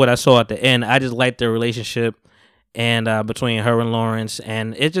prior to what I saw at the end. I just liked their relationship and between her and Lawrence,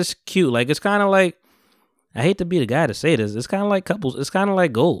 and it's just cute. Like, it's kind of like, I hate to be the guy to say this, it's kind of like couples. It's kind of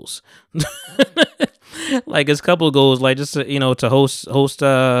like goals. Like, it's couple goals, like, just to host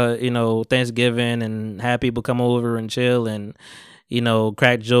Thanksgiving and have people come over and chill and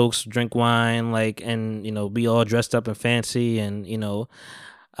crack jokes, drink wine, like, and be all dressed up and fancy and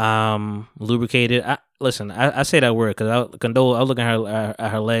lubricated. I say that word because I was looking at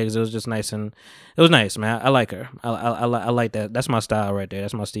her legs. It was just nice, and it was nice, man. I like her. I like that. That's my style right there.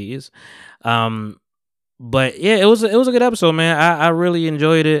 That's my steez. But yeah, it was a good episode, man. I really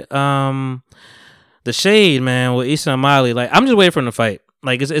enjoyed it. The shade, man, with Issa and Molly. Like, I'm just waiting for them to fight.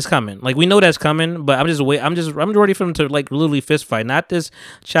 Like, it's coming. Like, we know that's coming, but I'm just ready for them to, like, literally fist fight. Not this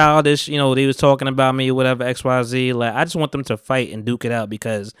childish, they was talking about me, whatever, XYZ. Like, I just want them to fight and duke it out,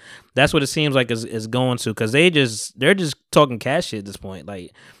 because that's what it seems like is going to. Because they're just talking cash shit at this point.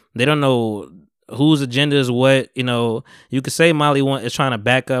 Like, they don't know whose agenda is what. You could say Molly is trying to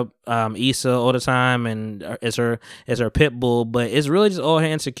back up Issa all the time, and it's her pit bull, but it's really just all her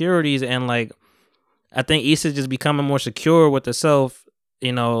insecurities. And, like, I think Issa's just becoming more secure with herself,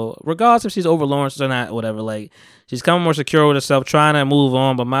 regardless if she's over Lawrence or not, whatever. Like, she's becoming more secure with herself, trying to move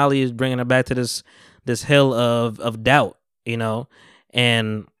on, but Molly is bringing her back to this hill of doubt,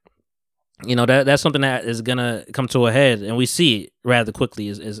 and that's something that is gonna come to a head, and we see it rather quickly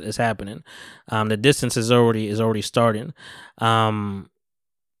is happening. The distance is already starting. The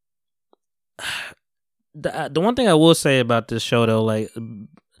one thing I will say about this show, though, like,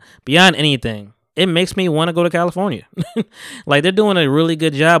 beyond anything, it makes me want to go to California. Like, they're doing a really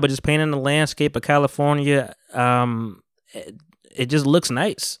good job of just painting the landscape of California. It just looks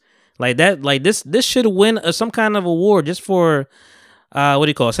nice. Like that. Like, this should win some kind of award just for what do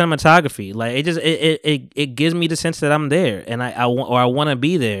you call it? Cinematography. Like, it gives me the sense that I'm there, and I want to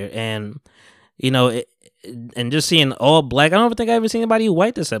be there, and and just seeing all black. I don't think I've ever seen anybody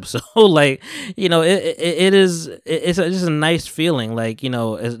white this episode. Like, it's just a nice feeling. Like,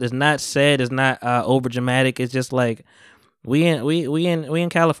 it's not sad, it's not over dramatic. It's just like, We in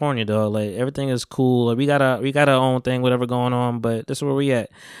California, though. Like everything is cool. Like, we got our own thing, whatever going on. But this is where we at.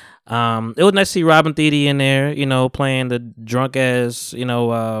 It was nice to see Robin Thede in there, playing the drunk ass,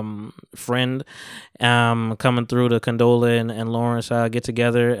 friend, coming through to Condola and Lawrence get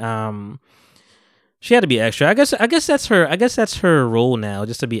together. She had to be extra. I guess that's her role now,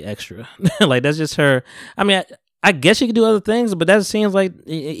 just to be extra. Like that's just her. I mean, I guess she could do other things, but that seems like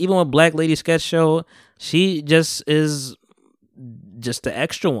even with Black Lady Sketch Show, she just is just the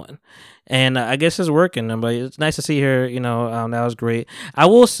extra one. And I guess it's working. But it's nice to see her. That was great. I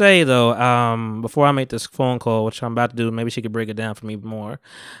will say though, before I make this phone call, which I'm about to do, maybe she could break it down for me more.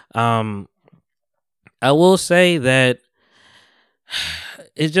 I will say that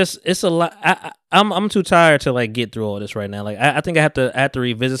it's a lot. I'm too tired to like get through all this right now. Like I think I have to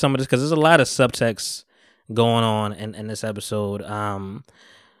revisit some of this because there's a lot of subtext going on in this episode. A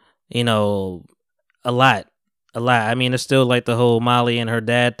lot. I mean, it's still like the whole Molly and her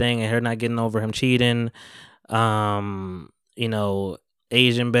dad thing and her not getting over him cheating. Asian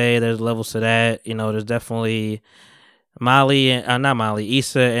Bae, there's levels to that. There's definitely Molly and not Molly,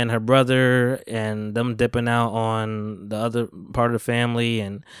 Issa and her brother and them dipping out on the other part of the family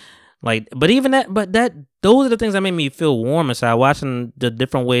and like, but those are the things that made me feel warm inside watching the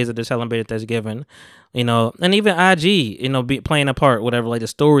different ways that they're celebrating Thanksgiving. And even IG, playing a part, whatever, like the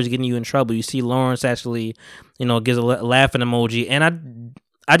story's getting you in trouble. You see Lawrence actually, gives a laughing emoji. And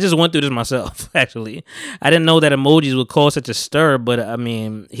I just went through this myself, actually. I didn't know that emojis would cause such a stir, but I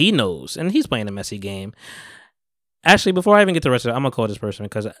mean, he knows, and he's playing a messy game. Actually, before I even get to the rest of it, I'm going to call this person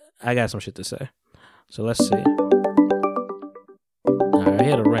because I got some shit to say. So let's see. All right, I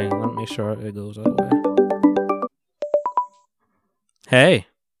hear the ring. Let me make sure it goes all the way. Hey.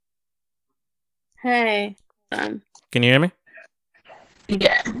 Hey. Can you hear me?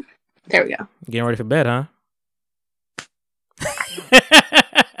 Yeah. There we go. Getting ready for bed, huh?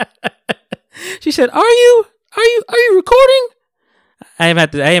 She said, "Are you recording?" I ain't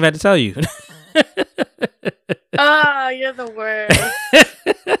had to tell you. Oh, you're the worst.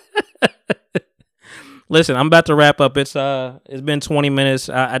 Listen, I'm about to wrap up. It's been 20 minutes.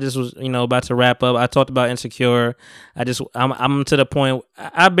 I just was about to wrap up. I talked about Insecure. I'm to the point.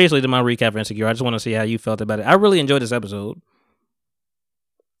 I basically did my recap for Insecure. I just want to see how you felt about it. I really enjoyed this episode.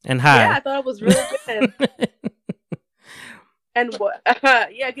 And hi. Yeah, I thought it was really good. And what?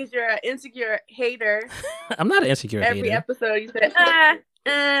 Yeah, because you're an Insecure hater. I'm not an Insecure hater. Every episode you said,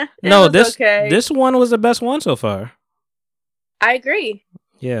 no, this one was the best one so far. I agree.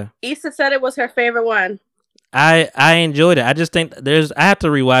 Yeah. Issa said it was her favorite one. I enjoyed it. I just think I have to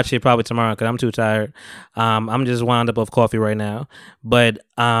rewatch it probably tomorrow because I'm too tired. I'm just wound up with coffee right now. But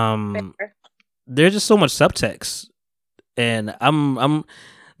there's just so much subtext. And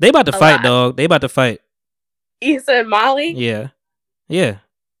they about to fight, dog. They about to fight. Issa and Molly? Yeah. Yeah.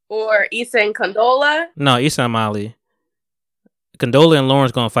 Or Issa and Condola? No, Issa and Molly. Condola and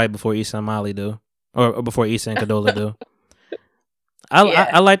Lawrence gonna fight before Issa and Molly do. Or before Issa and Condola do.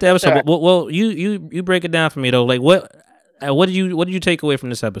 I like the episode. Sure. Well, you break it down for me though. Like what did you take away from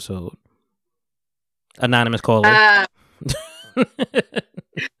this episode? Anonymous caller.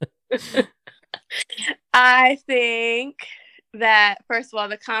 I think that first of all,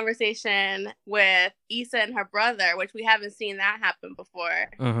 the conversation with Issa and her brother, which we haven't seen that happen before,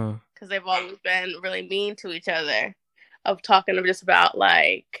 because they've always been really mean to each other, of talking just about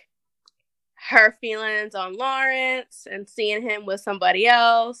like her feelings on Lawrence and seeing him with somebody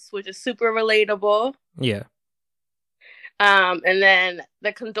else, which is super relatable. Yeah. And then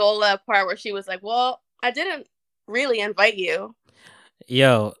the Condola part where she was like, "Well, I didn't really invite you."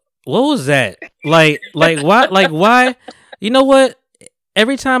 Yo, what was that? Like why? You know what?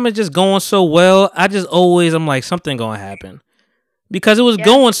 Every time it's just going so well, I'm like, something gonna happen. Because it was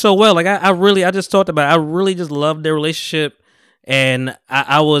going so well. Like I just talked about it. I really just loved their relationship. And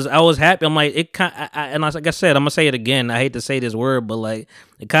I was happy. I'm like, it kind and like I said, I'm gonna say it again. I hate to say this word, but like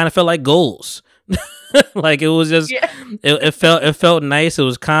it kind of felt like goals. Like it was just, it felt nice. It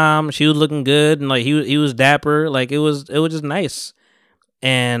was calm. She was looking good, and like he was dapper. Like it was just nice.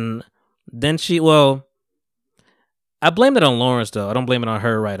 And then I blamed it on Lawrence though. I don't blame it on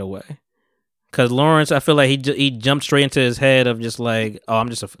her right away. Cause Lawrence, I feel like he jumped straight into his head of just like, oh, I'm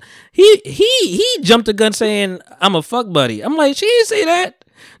just he jumped the gun saying I'm a fuck buddy. I'm like, she didn't say that.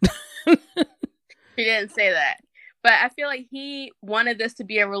 She didn't say that, but I feel like he wanted this to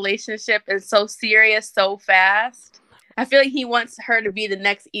be a relationship and so serious so fast. I feel like he wants her to be the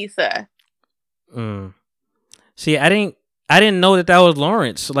next Issa. See, I didn't know that was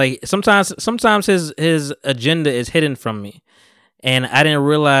Lawrence. Like sometimes his agenda is hidden from me. And I didn't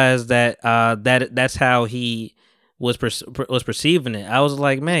realize that that's how he was perceiving it. I was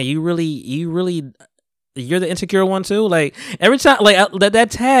like, man, you're the insecure one too. Like every time, like that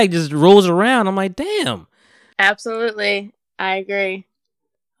tag just rolls around. I'm like, damn. Absolutely, I agree.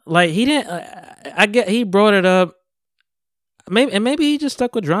 Like he didn't. I get he brought it up. Maybe he just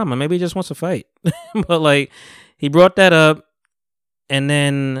stuck with drama. Maybe he just wants to fight. But like he brought that up, and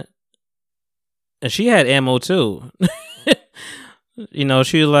then and she had ammo too. You know,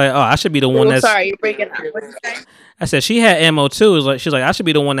 she was like, "Oh, I should be the one that's." Sorry, you're breaking up. What did you say? I said she had ammo too. It was like she's like, I should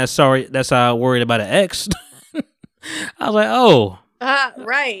be the one that's sorry. That's worried about an ex. I was like, oh,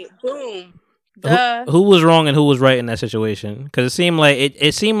 right. Boom. Duh. Who was wrong and who was right in that situation? Because it seemed like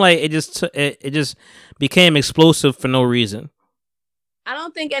it just became explosive for no reason. I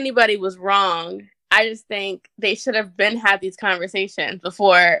don't think anybody was wrong. I just think they should have had these conversations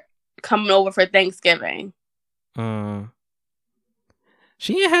before coming over for Thanksgiving.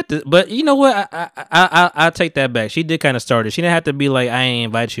 She didn't have to, but you know what? I take that back. She did kind of start it. She didn't have to be like, I ain't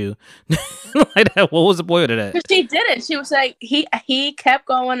invite you. Like that. What was the point of that? But she didn't. She was like, he kept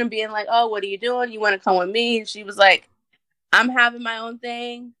going and being like, oh, what are you doing? You want to come with me? And she was like, I'm having my own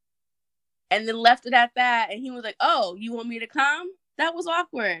thing. And then left it at that. And he was like, oh, you want me to come? That was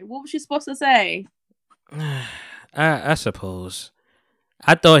awkward. What was she supposed to say? I suppose.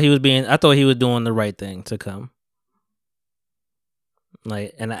 I thought he was doing the right thing to come.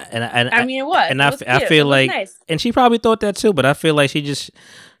 Like I mean it was. And it was I feel like nice. And she probably thought that too, but I feel like she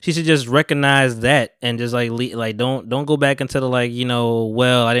should just recognize that and just like don't go back into the like, you know,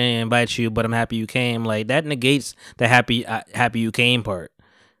 well, I didn't invite you, but I'm happy you came. Like that negates the happy you came part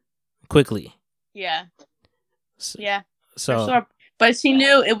quickly. Yeah. Yeah. So sure. But she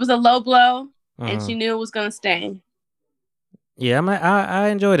knew it was a low blow and she knew it was gonna sting. Yeah, I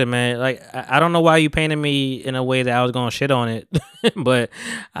enjoyed it, man. Like I don't know why you painted me in a way that I was gonna shit on it, but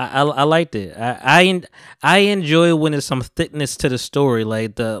I liked it. I enjoy when there's some thickness to the story.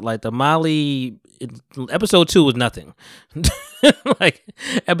 Like the Molly episode 2 was nothing. Like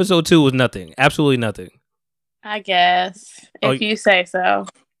episode 2 was nothing, absolutely nothing. I guess if you say so.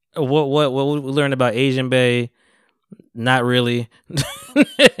 What we learned about Asian Bay? Not really.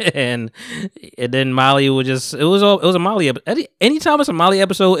 and then Molly would just it was a Molly episode. Anytime it's a Molly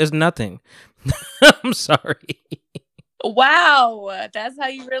episode, it's nothing. I'm sorry. Wow, that's how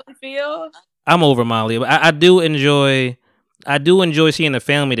you really feel? I'm over Molly, but I do enjoy seeing the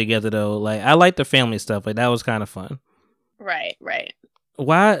family together though. Like I like the family stuff. Like that was kind of fun. Right.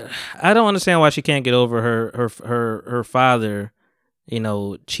 Why I don't understand why she can't get over her father, you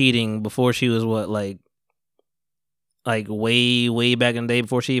know, cheating before she was like way back in the day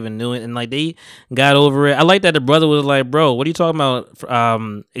before she even knew it, and like they got over it. I like that the brother was like, bro, what are you talking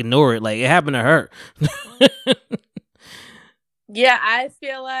about? Ignore it. Like it happened to her. Yeah, I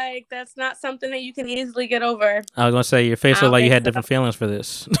feel like that's not something that you can easily get over. I was gonna say your face looked like you had different feelings for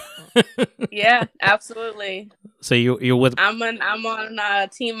this. Yeah, absolutely. So you're with I'm on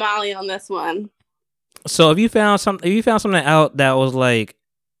Team Molly on this one. So if you found something out that was like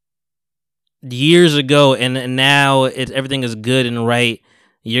years ago and now everything is good and right,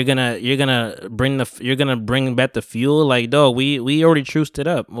 you're gonna bring back the fuel. Like, dog, we already truced it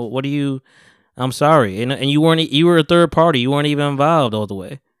up. What do you? I'm sorry, and you were a third party. You weren't even involved all the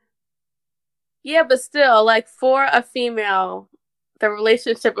way. Yeah, but still, like for a female, the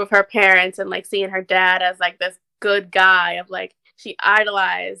relationship with her parents and like seeing her dad as like this good guy of like she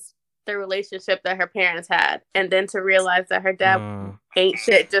idolized the relationship that her parents had, and then to realize that her dad ain't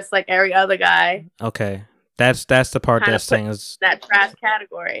shit just like every other guy. Okay, that's the part that's saying is that trash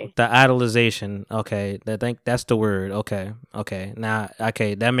category. The idolization. Okay, I think that's the word. Okay. Now,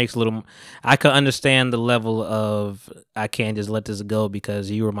 okay, that makes a little. I could understand the level of I can't just let this go because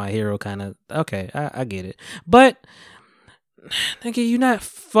you were my hero. Kind of. Okay, I get it, but. Nigga, you're not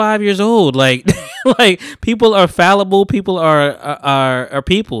 5 years old. Like, like people are fallible. People are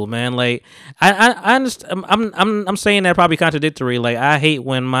people, man. Like, I understand. I'm saying that probably contradictory. Like, I hate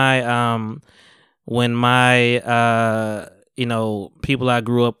when my you know, people I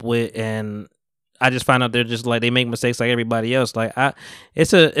grew up with and I just find out they're just like they make mistakes like everybody else. Like,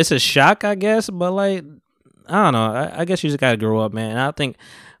 it's a shock, I guess. But like, I don't know. I guess you just gotta grow up, man. And I think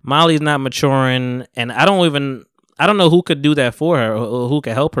Molly's not maturing, and I don't know who could do that for her or who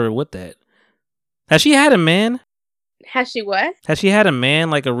could help her with that. Has she had a man? Has she what? Has she had a man,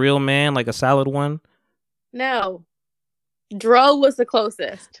 like a real man, like a solid one? No. Dro was the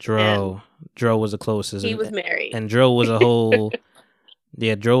closest. Dro was the closest. He was married. And Dro was a whole...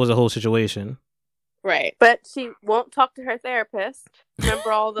 yeah, Dro was a whole situation. Right. But she won't talk to her therapist.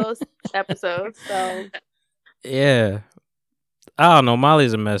 Remember all those episodes, so... Yeah. I don't know.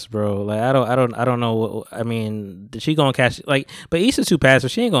 Molly's a mess, bro. Like I don't know. I mean, she gonna catch like? But Issa's too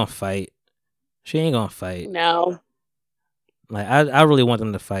passive. She ain't gonna fight. She ain't gonna fight. No. Like I really want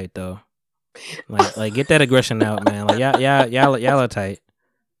them to fight though. Like get that aggression out, man. Like y'all are tight.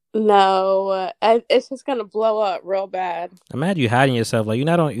 No, it's just gonna blow up real bad. Imagine you hiding yourself. Like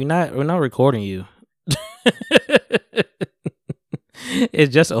we're not recording you.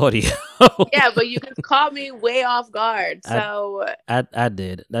 It's just audio. Yeah, but you just caught me way off guard. So I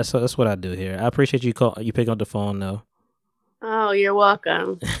did. That's what I do here. I appreciate you you picking up the phone though. Oh, you're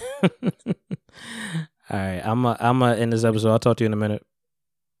welcome. All right, I'm gonna end this episode. I'll talk to you in a minute.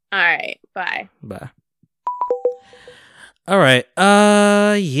 All right, bye. Bye. All right.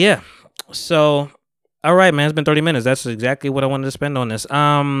 Yeah. So, all right, man. It's been 30 minutes. That's exactly what I wanted to spend on this.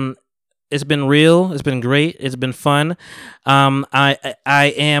 It's been real. It's been great. It's been fun.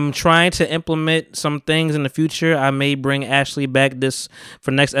 I am trying to implement some things in the future. I may bring Ashley back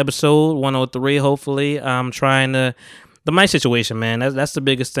for next episode 103. Hopefully, I'm trying to. The mic situation, man, that's the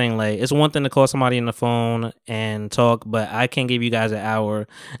biggest thing. Like, it's one thing to call somebody on the phone and talk, but I can't give you guys an hour.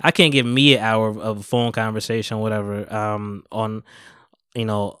 I can't give me an hour of a phone conversation, whatever, on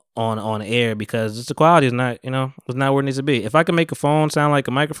air because the quality is not, it's not where it needs to be. If I can make a phone sound like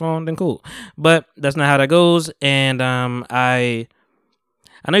a microphone, then cool. But that's not how that goes. And I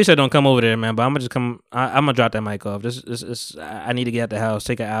know you said don't come over there, man, but I'm gonna just come. I'm gonna drop that mic off. I need to get out the house,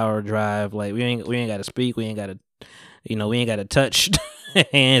 take an hour drive. Like we ain't got to speak. We ain't got to. We ain't got to touch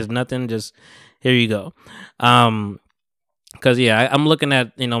hands, nothing. Just here you go. Cause yeah, I'm looking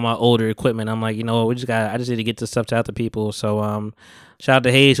at my older equipment. I'm like, I just need to get this stuff to other people. So shout out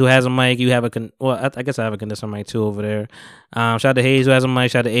to Hayes who has a mic. You have I guess I have a condenser mic too over there. Shout out to Hayes who has a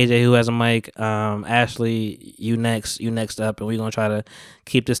mic. Shout out to AJ who has a mic. Ashley, you next up, and we're gonna try to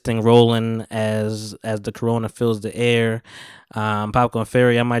keep this thing rolling as the corona fills the air. Popcorn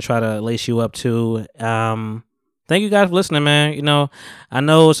Fairy, I might try to lace you up too. Thank you guys for listening, man. I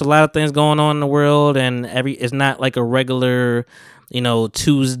know it's a lot of things going on in the world, and it's not like a regular,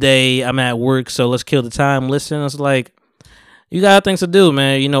 Tuesday. I'm at work, so let's kill the time. Listen, it's like you got things to do,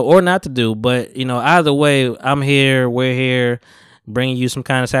 man. Or not to do, but either way, I'm here. We're here, bringing you some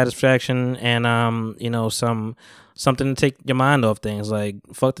kind of satisfaction and something to take your mind off things. Like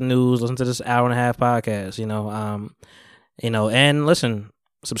fuck the news. Listen to this hour-and-a-half podcast. And listen,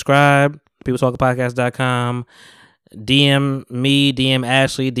 subscribe. peopletalkingpodcast.com. DM me, DM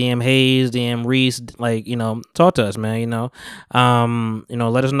Ashley, DM Hayes, DM Reese, talk to us, man,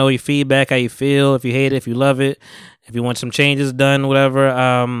 let us know your feedback, how you feel, if you hate it, if you love it, if you want some changes done, whatever,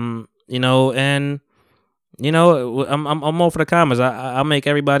 and I'm all for the comments. I'll make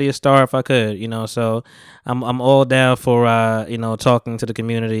everybody a star if I could, so I'm all down for, talking to the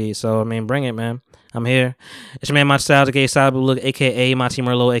community. So, bring it, man. I'm here. It's your man, my Styles, aka Style Blue Look, aka Monty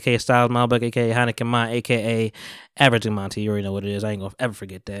Merlot, aka Styles Malbec, aka Heineken Mon, aka Averaging Monty. You already know what it is. I ain't gonna ever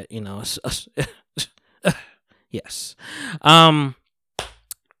forget that. Yes.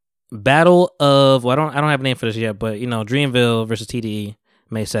 Battle of I don't have a name for this yet, but Dreamville versus TDE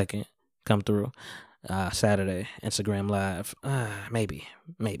May 2nd come through. Saturday, Instagram Live. Maybe.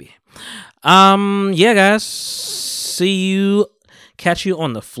 Yeah, guys. See you. Catch you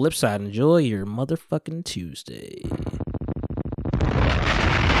on the flip side. Enjoy your motherfucking Tuesday.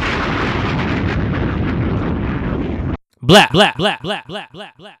 Black.